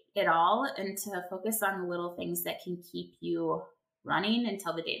appreciate it all and to focus on the little things that can keep you running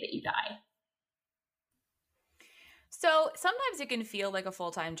until the day that you die. So sometimes it can feel like a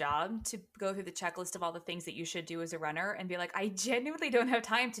full-time job to go through the checklist of all the things that you should do as a runner and be like, I genuinely don't have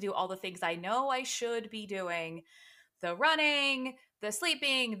time to do all the things I know I should be doing. The running, the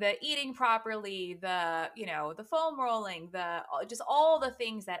sleeping, the eating properly, the foam rolling, just all the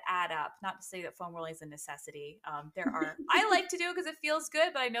things that add up. Not to say that foam rolling is a necessity. I like to do it because it feels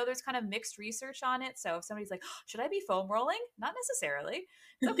good, but I know there's kind of mixed research on it. So if somebody's like, should I be foam rolling? Not necessarily.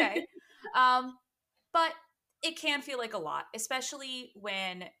 It's okay. But it can feel like a lot, especially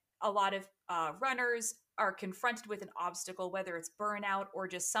when a lot of runners are confronted with an obstacle, whether it's burnout or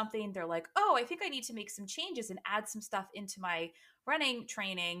just something. They're like, oh, I think I need to make some changes and add some stuff into my running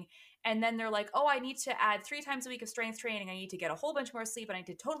training. And then they're like, oh, I need to add 3 times a week of strength training. I need to get a whole bunch more sleep and I need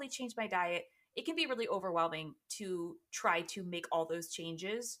to totally change my diet. It can be really overwhelming to try to make all those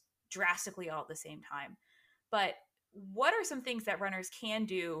changes drastically all at the same time. But what are some things that runners can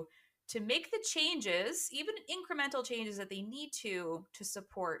do to make the changes, even incremental changes that they need to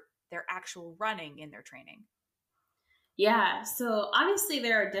support their actual running in their training? Yeah. So obviously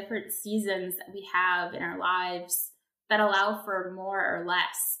there are different seasons that we have in our lives that allow for more or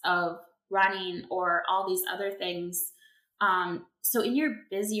less of running or all these other things. So in your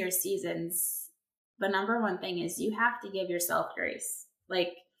busier seasons, the number one thing is you have to give yourself grace.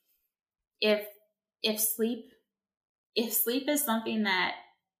 Like, if sleep is something that,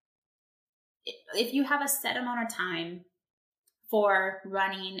 if you have a set amount of time for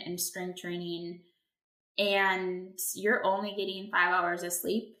running and strength training and you're only getting 5 hours of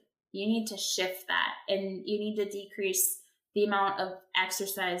sleep, you need to shift that and you need to decrease the amount of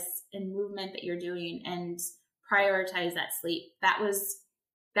exercise and movement that you're doing and prioritize that sleep. That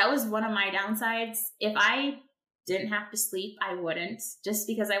was one of my downsides. If I didn't have to sleep, I wouldn't, just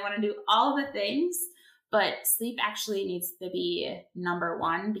because I want to do all the things. But sleep actually needs to be number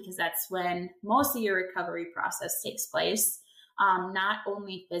one, because that's when most of your recovery process takes place, not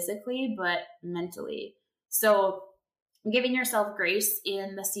only physically, but mentally. So giving yourself grace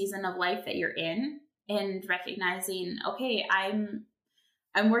in the season of life that you're in and recognizing, okay, I'm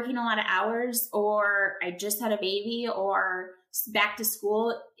working a lot of hours, or I just had a baby, or back to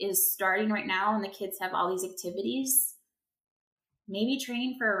school is starting right now and the kids have all these activities. Maybe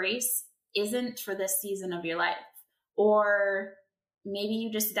training for a race isn't for this season of your life. Or maybe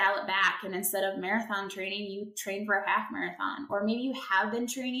you just dial it back and instead of marathon training, you train for a half marathon. Or maybe you have been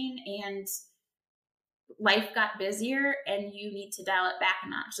training and life got busier and you need to dial it back a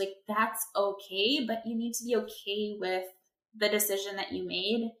notch. Like, that's okay, but you need to be okay with the decision that you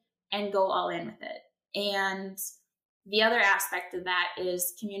made and go all in with it. And the other aspect of that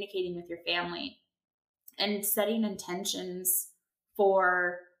is communicating with your family and setting intentions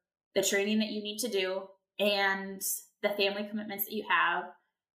for the training that you need to do and the family commitments that you have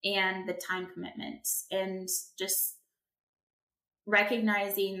and the time commitments, and just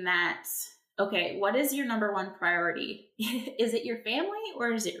recognizing that, okay, what is your number one priority? Is it your family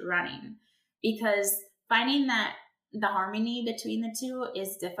or is it running? Because finding that the harmony between the two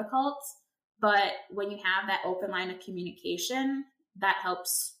is difficult, but when you have that open line of communication, that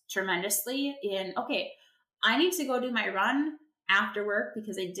helps tremendously in, okay, I need to go do my run after work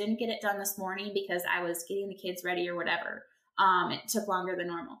because I didn't get it done this morning because I was getting the kids ready or whatever. It took longer than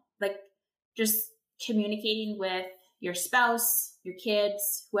normal. Like just communicating with your spouse, your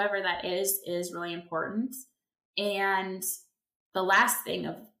kids, whoever that is really important. And the last thing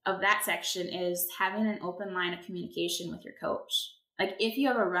of that section is having an open line of communication with your coach. Like if you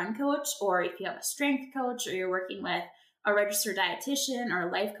have a run coach or if you have a strength coach or you're working with a registered dietitian or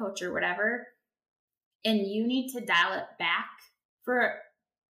a life coach or whatever, and you need to dial it back for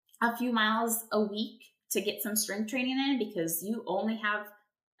a few miles a week to get some strength training in because you only have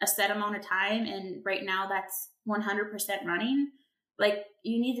a set amount of time and right now that's 100% running, like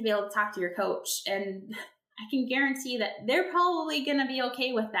you need to be able to talk to your coach, and I can guarantee that they're probably going to be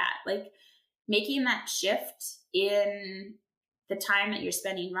okay with that. Like making that shift in the time that you're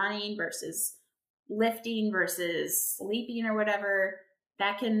spending running versus lifting versus sleeping or whatever,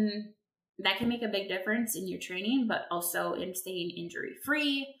 that can make a big difference in your training, but also in staying injury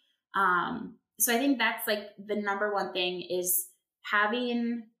free. So I think that's like the number one thing is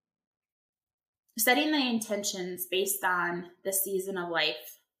setting the intentions based on the season of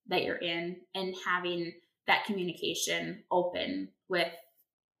life that you're in and having that communication open with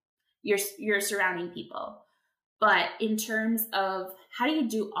your surrounding people. But in terms of how do you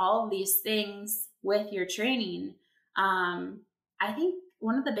do all of these things with your training, I think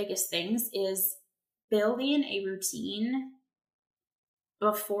one of the biggest things is building a routine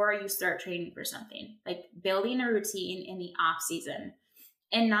before you start training for something, like building a routine in the off season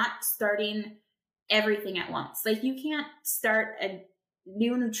and not starting everything at once. Like you can't start a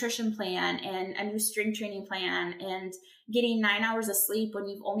new nutrition plan and a new strength training plan and getting 9 hours of sleep when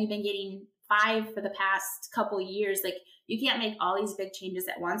you've only been getting 5 for the past couple of years. Like you can't make all these big changes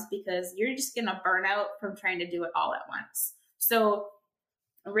at once because you're just going to burn out from trying to do it all at once. So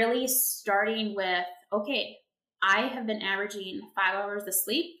really starting with, okay, I have been averaging 5 hours of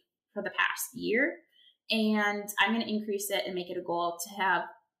sleep for the past year, and I'm going to increase it and make it a goal to have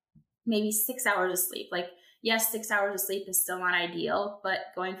maybe 6 hours of sleep. Like, yes, 6 hours of sleep is still not ideal, but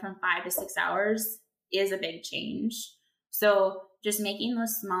going from 5 to 6 hours is a big change. So just making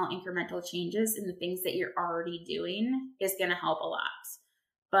those small incremental changes in the things that you're already doing is going to help a lot.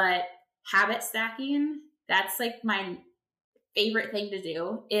 But habit stacking, that's like my favorite thing to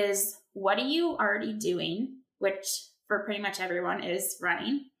do is what are you already doing, which for pretty much everyone is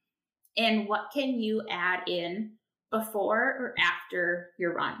running, and what can you add in before or after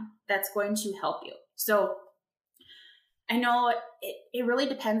your run that's going to help you. So I know it really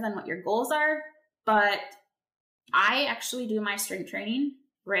depends on what your goals are, but I actually do my strength training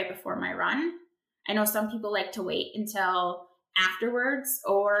right before my run. I know some people like to wait until afterwards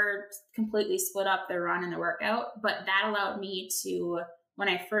or completely split up their run and the workout, but that allowed me to, when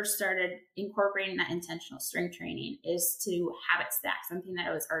I first started incorporating that intentional strength training, is to habit stack something that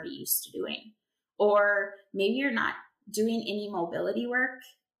I was already used to doing. Or maybe you're not doing any mobility work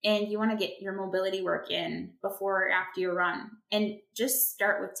and you want to get your mobility work in before or after your run, and just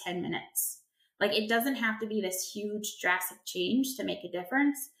start with 10 minutes. Like it doesn't have to be this huge drastic change to make a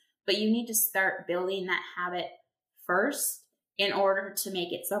difference, but you need to start building that habit first in order to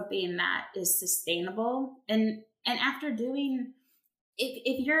make it something that is sustainable. And after doing,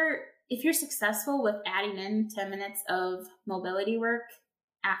 if you're successful with adding in 10 minutes of mobility work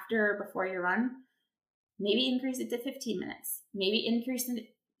before your run, maybe increase it to 15 minutes, maybe increase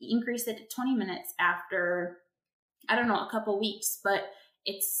it to 20 minutes after, I don't know, a couple weeks, but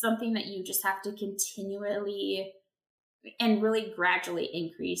it's something that you just have to continually and really gradually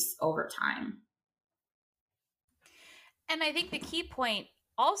increase over time. And I think the key point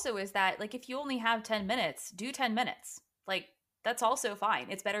also is that, like, if you only have 10 minutes, do 10 minutes. Like, that's also fine.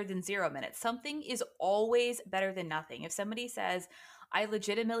 It's better than 0 minutes. Something is always better than nothing. If somebody says, I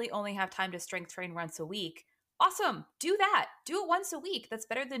legitimately only have time to strength train once a week, awesome. Do that. Do it once a week. That's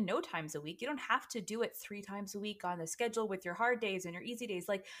better than no times a week. You don't have to do it 3 times a week on the schedule with your hard days and your easy days.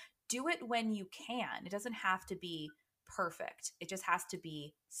 Like, do it when you can. It doesn't have to be perfect. It just has to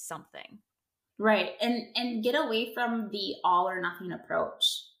be something. Right. And get away from the all or nothing approach,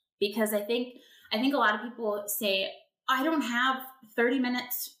 because I think a lot of people say, I don't have 30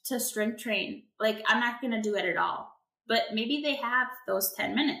 minutes to strength train. Like, I'm not going to do it at all. But maybe they have those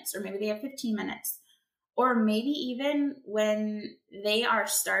 10 minutes, or maybe they have 15 minutes, or maybe even when they are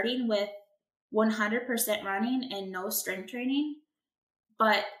starting with 100% running and no strength training,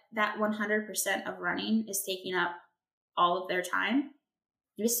 but that 100% of running is taking up all of their time,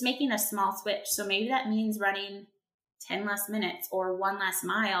 just making a small switch. So maybe that means running 10 less minutes or 1 less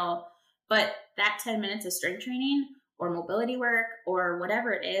mile, but that 10 minutes of strength training or mobility work or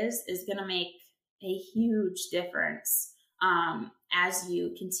whatever it is going to make a huge difference as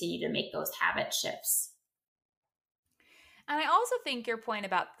you continue to make those habit shifts. And I also think your point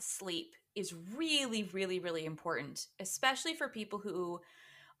about sleep is really, really, really important, especially for people who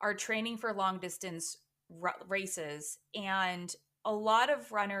are training for long distance races. And a lot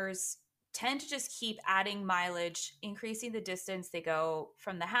of runners tend to just keep adding mileage, increasing the distance. They go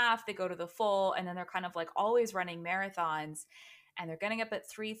from the half, they go to the full, and then they're kind of like always running marathons. And they're getting up at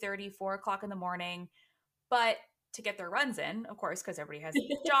 3:30, 4 o'clock in the morning. But to get their runs in, of course, because everybody has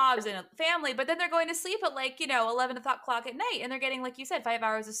jobs and a family, but then they're going to sleep at 11 o'clock at night, and they're getting, like you said, 5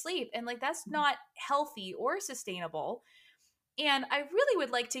 hours of sleep. And that's not healthy or sustainable. And I really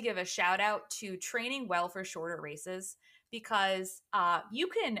would like to give a shout out to training well for shorter races, because you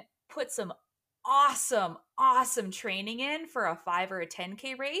can put some awesome training in for a 5 or a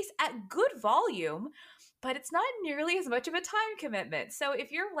 10K race at good volume, but it's not nearly as much of a time commitment. So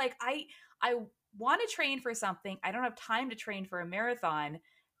if you're like, I want to train for something, I don't have time to train for a marathon,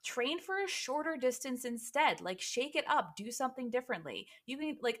 train for a shorter distance instead. Shake it up, do something differently. You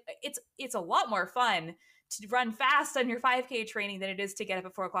can it's a lot more fun to run fast on your 5K training than it is to get up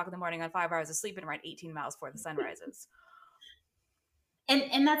at 4 o'clock in the morning on 5 hours of sleep and run 18 miles before the sun rises.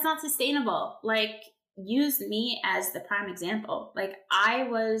 And that's not sustainable. Use me as the prime example. I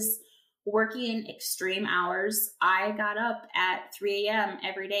was working extreme hours. I got up at 3 a.m.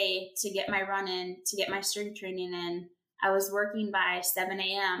 every day to get my run in, to get my strength training in. I was working by 7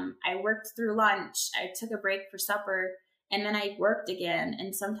 a.m. I worked through lunch. I took a break for supper, and then I worked again.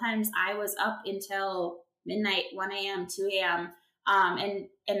 And sometimes I was up until midnight, 1 a.m., 2 a.m. And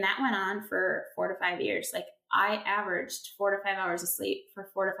that went on for 4 to 5 years. I averaged 4 to 5 hours of sleep for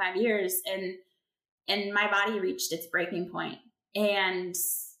 4 to 5 years, and my body reached its breaking point. And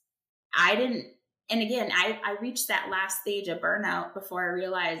I reached that last stage of burnout before I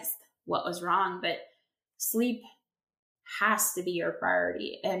realized what was wrong. But sleep has to be your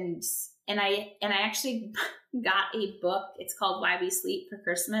priority. And I actually got a book. It's called Why We Sleep for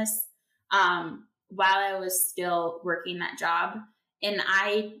Christmas, while I was still working that job. And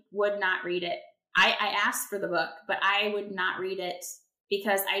I would not read it. I asked for the book, but I would not read it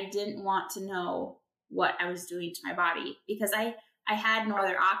because I didn't want to know what I was doing to my body, because I had no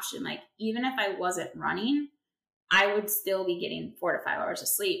other option. Even if I wasn't running, I would still be getting 4 to 5 hours of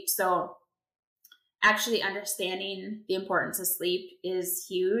sleep. So actually understanding the importance of sleep is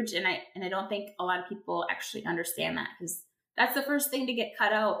huge. And I don't think a lot of people actually understand that, because that's the first thing to get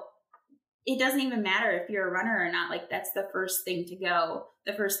cut out. It doesn't even matter if you're a runner or not. That's the first thing to go.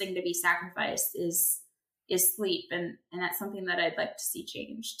 The first thing to be sacrificed is sleep. And that's something that I'd like to see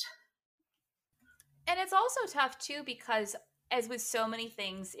changed. And it's also tough too, because as with so many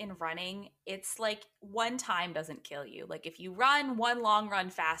things in running, it's one time doesn't kill you. If you run one long run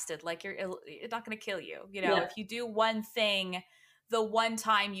fasted, it's not going to kill you. Yeah. If you do one thing, the one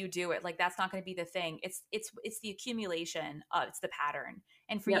time you do it, that's not going to be the thing. It's the accumulation of, it's the pattern.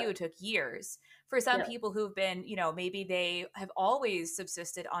 And for you, it took years. For some people who've been, maybe they have always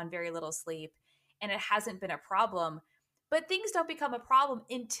subsisted on very little sleep and it hasn't been a problem. But things don't become a problem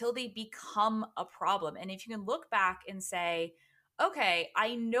until they become a problem. And if you can look back and say, okay,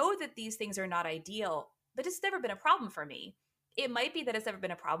 I know that these things are not ideal, but it's never been a problem for me. It might be that it's never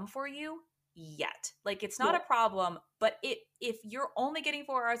been a problem for you yet. It's not a problem, but if you're only getting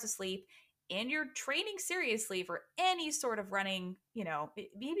 4 hours of sleep and you're training seriously for any sort of running, maybe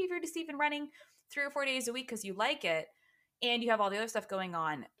if you're just even running 3 or 4 days a week because you like it and you have all the other stuff going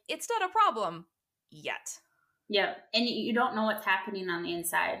on, it's not a problem yet. Yeah. And you don't know what's happening on the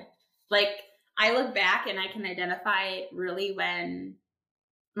inside. I look back and I can identify really when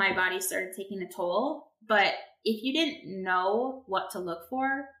my body started taking a toll. But if you didn't know what to look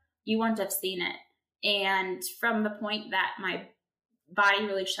for, you wouldn't have seen it. And from the point that my body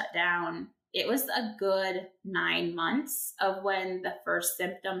really shut down, it was a good 9 months of when the first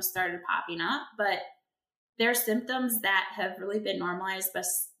symptoms started popping up. But they're symptoms that have really been normalized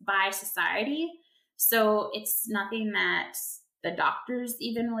by society. So it's nothing that the doctors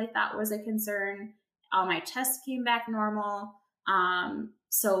even really thought was a concern. All my tests came back normal.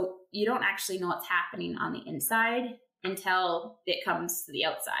 So you don't actually know what's happening on the inside until it comes to the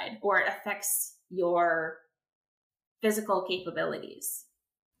outside, or it affects your physical capabilities.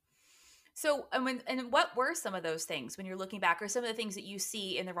 So, and what were some of those things when you're looking back, or some of the things that you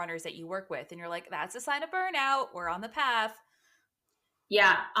see in the runners that you work with and you're like, that's a sign of burnout, we're on the path?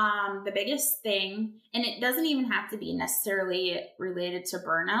 Yeah. The biggest thing, and it doesn't even have to be necessarily related to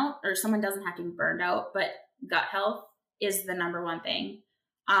burnout, or someone doesn't have to be burned out, but gut health is the number one thing.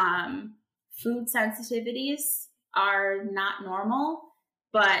 Food sensitivities are not normal,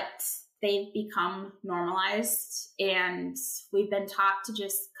 but they've become normalized, and we've been taught to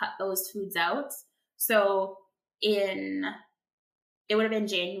just cut those foods out. So it would have been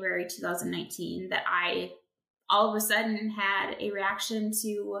January 2019 that I all of a sudden had a reaction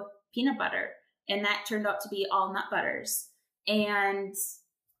to peanut butter, and that turned out to be all nut butters. And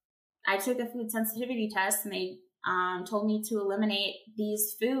I took a food sensitivity test, and they told me to eliminate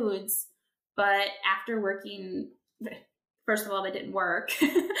these foods. But after working, first of all, that didn't work.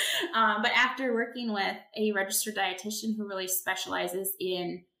 But after working with a registered dietitian who really specializes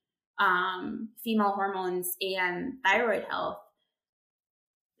in female hormones and thyroid health,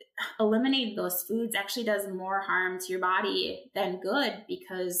 eliminating those foods actually does more harm to your body than good,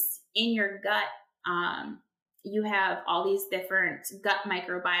 because in your gut, you have all these different gut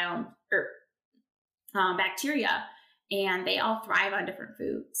microbiome or bacteria, and they all thrive on different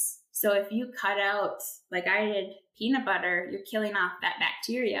foods. So if you cut out, like I did, peanut butter, you're killing off that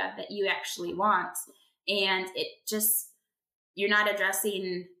bacteria that you actually want. And you're not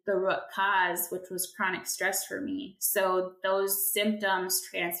addressing the root cause, which was chronic stress for me. So those symptoms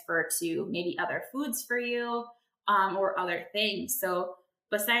transfer to maybe other foods for you, or other things. So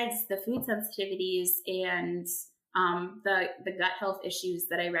besides the food sensitivities and the gut health issues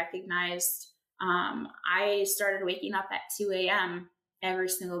that I recognized, I started waking up at 2 a.m. every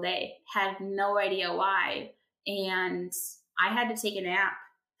single day, had no idea why. And I had to take a nap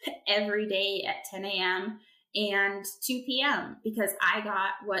every day at 10 a.m. and 2 p.m. because I got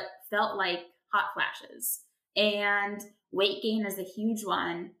what felt like hot flashes. And weight gain is a huge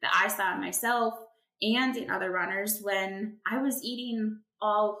one that I saw in myself and in other runners when I was eating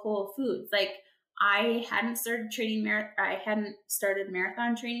all whole foods. Like I hadn't started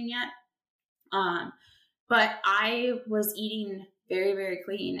marathon training yet. But I was eating very, very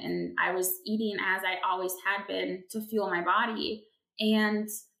clean, and I was eating as I always had been to fuel my body. And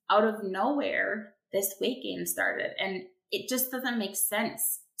out of nowhere, this weight gain started, and it just doesn't make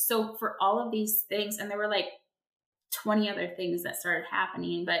sense. So for all of these things, and there were like 20 other things that started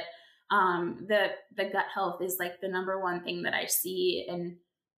happening, but the gut health is like the number one thing that I see, and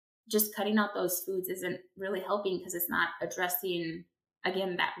just cutting out those foods isn't really helping because it's not addressing,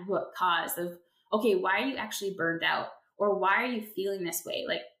 again, that root cause of, okay, why are you actually burned out? Or why are you feeling this way?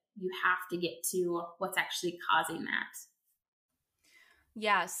 Like you have to get to what's actually causing that.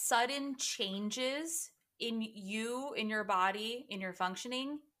 Yeah, sudden changes in you, in your body, in your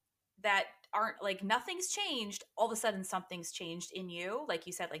functioning that aren't like nothing's changed. All of a sudden something's changed in you. Like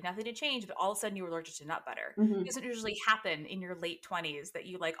you said, like nothing had changed, but all of a sudden you were allergic to nut butter. Mm-hmm. It doesn't usually happen in your late 20s that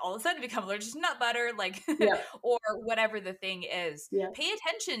you like all of a sudden become allergic to nut butter, like, Yep. or whatever the thing is. Yep. Pay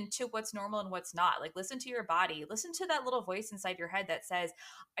attention to what's normal and what's not. Like listen to your body, listen to that little voice inside your head that says,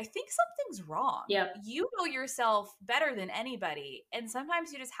 I think something's wrong. Yep. You know yourself better than anybody. And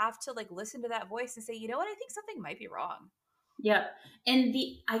sometimes you just have to like listen to that voice and say, you know what? I think something might be wrong. Yep. And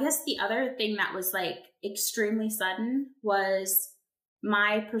I guess the other thing that was like extremely sudden was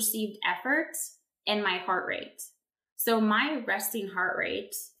my perceived effort and my heart rate. So my resting heart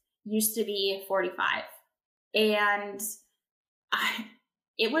rate used to be 45, and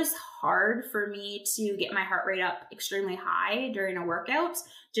it was hard for me to get my heart rate up extremely high during a workout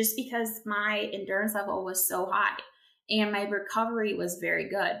just because my endurance level was so high and my recovery was very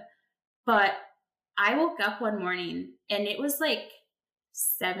good. But I woke up one morning and it was like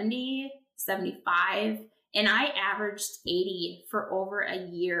 70, 75, and I averaged 80 for over a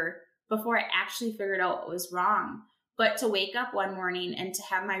year before I actually figured out what was wrong. But to wake up one morning and to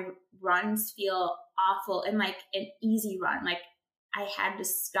have my runs feel awful and like an easy run, like I had to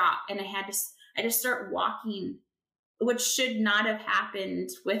stop and I just start walking, which should not have happened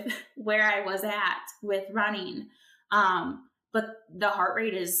with where I was at with running. But the heart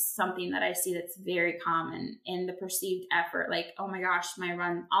rate is something that I see that's very common, and the perceived effort, like, oh my gosh,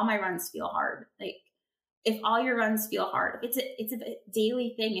 all my runs feel hard. Like if all your runs feel hard, if it's a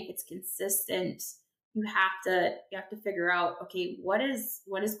daily thing, if it's consistent, you have to figure out, okay, what is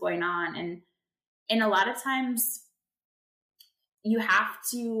going on? And a lot of times you have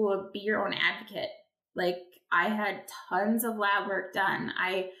to be your own advocate. Like I had tons of lab work done.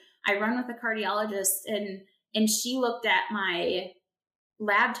 I run with a cardiologist, and she looked at my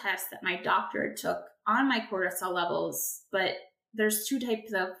lab tests that my doctor took on my cortisol levels, but there's two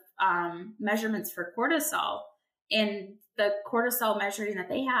types of measurements for cortisol, and the cortisol measuring that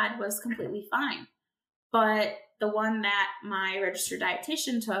they had was completely fine. But the one that my registered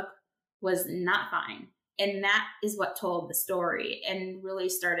dietitian took was not fine. And that is what told the story and really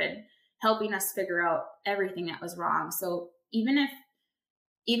started helping us figure out everything that was wrong. So even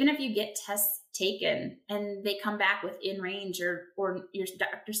if you get tests taken and they come back within range, or your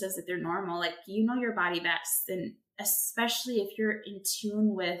doctor says that they're normal, like, you know your body best. And especially if you're in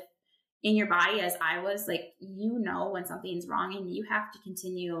tune with in your body, as I was, like, you know when something's wrong and you have to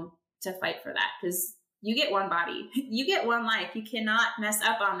continue to fight for that, because you get one body, you get one life, you cannot mess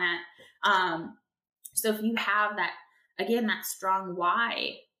up on that. So if you have that, again, that strong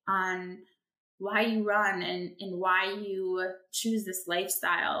why on why you run and why you choose this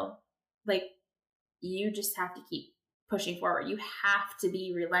lifestyle, like, you just have to keep pushing forward. You have to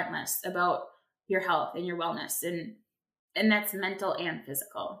be relentless about your health and your wellness, and that's mental and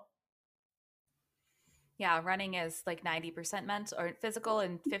physical. Yeah, running is like 90% mental or physical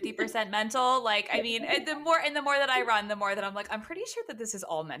and 50% mental. Like, I mean, and the more that I run, the more that I'm like, I'm pretty sure that this is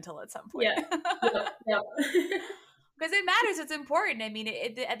all mental at some point. Yeah. Yep. Because it matters. It's important. I mean,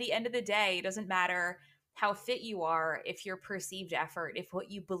 at the end of the day, it doesn't matter how fit you are if your perceived effort, if what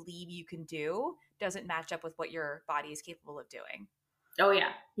you believe you can do doesn't match up with what your body is capable of doing. Oh,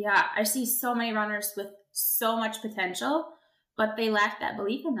 yeah. Yeah. I see so many runners with so much potential, but they lack that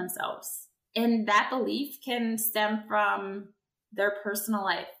belief in themselves. And that belief can stem from their personal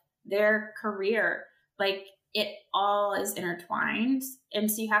life, their career. Like, it all is intertwined.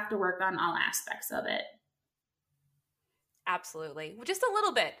 And so you have to work on all aspects of it. Absolutely. Just a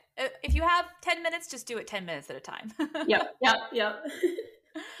little bit. If you have 10 minutes, just do it 10 minutes at a time. Yep.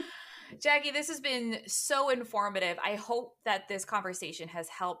 Jackie, this has been so informative. I hope that this conversation has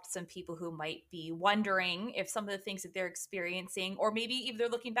helped some people who might be wondering if some of the things that they're experiencing, or maybe if they're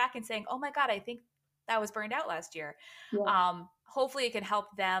looking back and saying, oh my God, I think that was burned out last year. Yeah. Hopefully it can help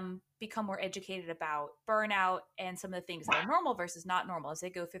them become more educated about burnout and some of the things that are normal versus not normal as they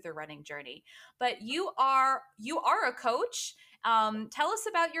go through their running journey. But you are a coach. Tell us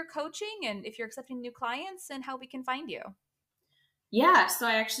about your coaching and if you're accepting new clients and how we can find you. Yeah, so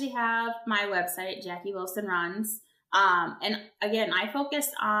I actually have my website, Jackie Wilson Runs. And again, I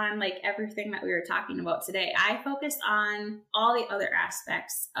focus on like everything that we were talking about today. I focus on all the other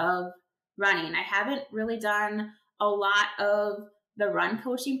aspects of running. I haven't really done a lot of the run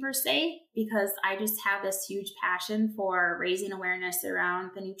coaching per se, because I just have this huge passion for raising awareness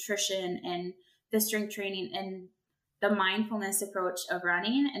around the nutrition and the strength training and the mindfulness approach of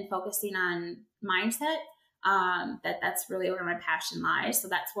running and focusing on mindset. That's really where my passion lies. So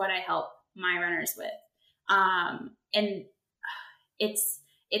that's what I help my runners with. And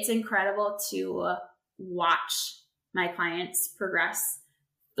it's incredible to watch my clients progress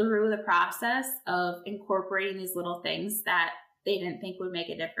through the process of incorporating these little things that they didn't think would make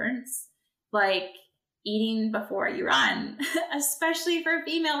a difference, like eating before you run, especially for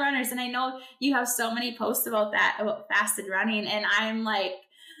female runners. And I know you have so many posts about that, about fasted running. And I'm like,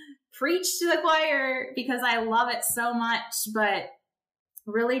 preach to the choir because I love it so much, but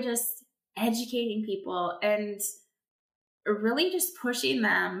really just educating people and really just pushing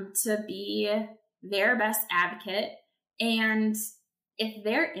them to be their best advocate. And if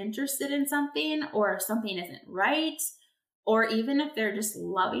they're interested in something, or if something isn't right, or even if they're just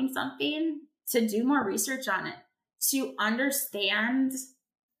loving something, to do more research on it, to understand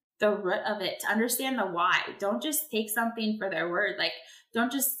the root of it, to understand the why. Don't just take something for their word. Like,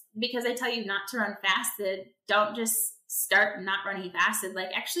 don't just, because I tell you not to run fasted, don't just start not running fasted. Like,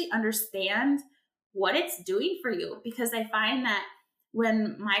 actually understand what it's doing for you. Because I find that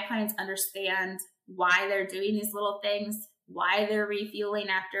when my clients understand why they're doing these little things, why they're refueling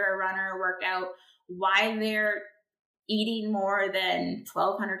after a run or a workout, why they're eating more than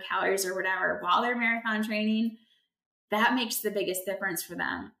 1,200 calories or whatever while they're marathon training, that makes the biggest difference for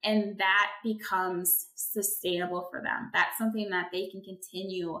them. And that becomes sustainable for them. That's something that they can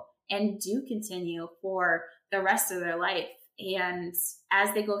continue and do continue for the rest of their life. And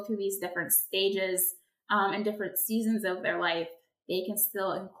as they go through these different stages and different seasons of their life, they can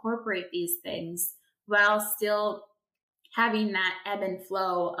still incorporate these things while still having that ebb and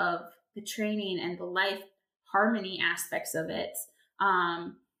flow of the training and the life harmony aspects of it,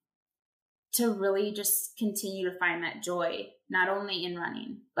 to really just continue to find that joy, not only in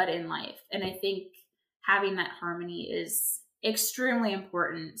running, but in life. And I think having that harmony is extremely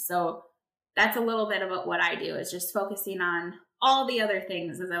important. So that's a little bit about what I do, is just focusing on all the other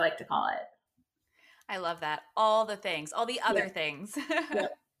things, as I like to call it. I love that. All the things, all the other things.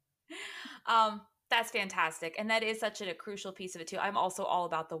 Yep. That's fantastic. And that is such a crucial piece of it too. I'm also all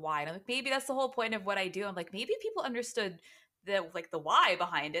about the why. And I'm like, maybe that's the whole point of what I do. I'm like, maybe if people understood the why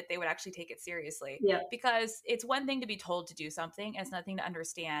behind it, they would actually take it seriously. Yep. Because it's one thing to be told to do something, and it's nothing to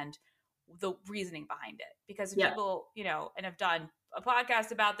understand the reasoning behind it. Because if people, and I've done a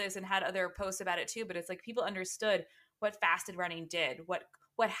podcast about this and had other posts about it too, but it's like people understood what fasted running did, what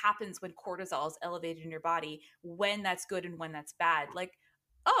what happens when cortisol is elevated in your body, when that's good and when that's bad. Like,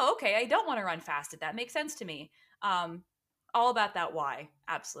 oh, okay, I don't want to run fasted. That makes sense to me. All about that why.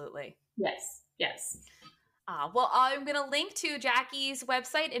 Absolutely. Yes. Yes. Well, I'm going to link to Jaci's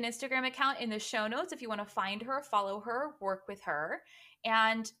website and Instagram account in the show notes if you want to find her, follow her, work with her.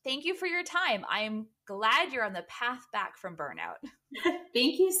 And thank you for your time. I'm glad you're on the path back from burnout.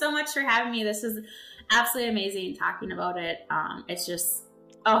 Thank you so much for having me. This is absolutely amazing talking about it. It's just,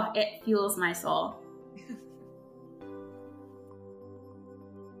 it fuels my soul.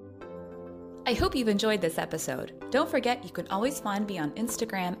 I hope you've enjoyed this episode. Don't forget you can always find me on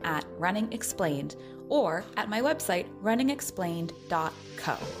Instagram at Running Explained or at my website,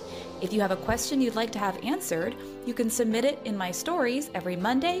 runningexplained.co. If you have a question you'd like to have answered, you can submit it in my stories every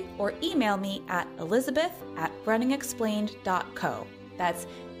Monday or email me at elizabeth@runningexplained.co. That's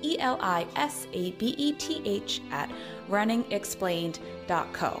ELISABETH at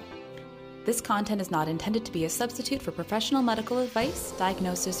runningexplained.co. This content is not intended to be a substitute for professional medical advice,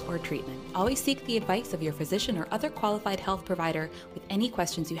 diagnosis, or treatment. Always seek the advice of your physician or other qualified health provider with any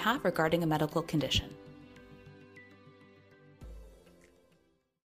questions you have regarding a medical condition.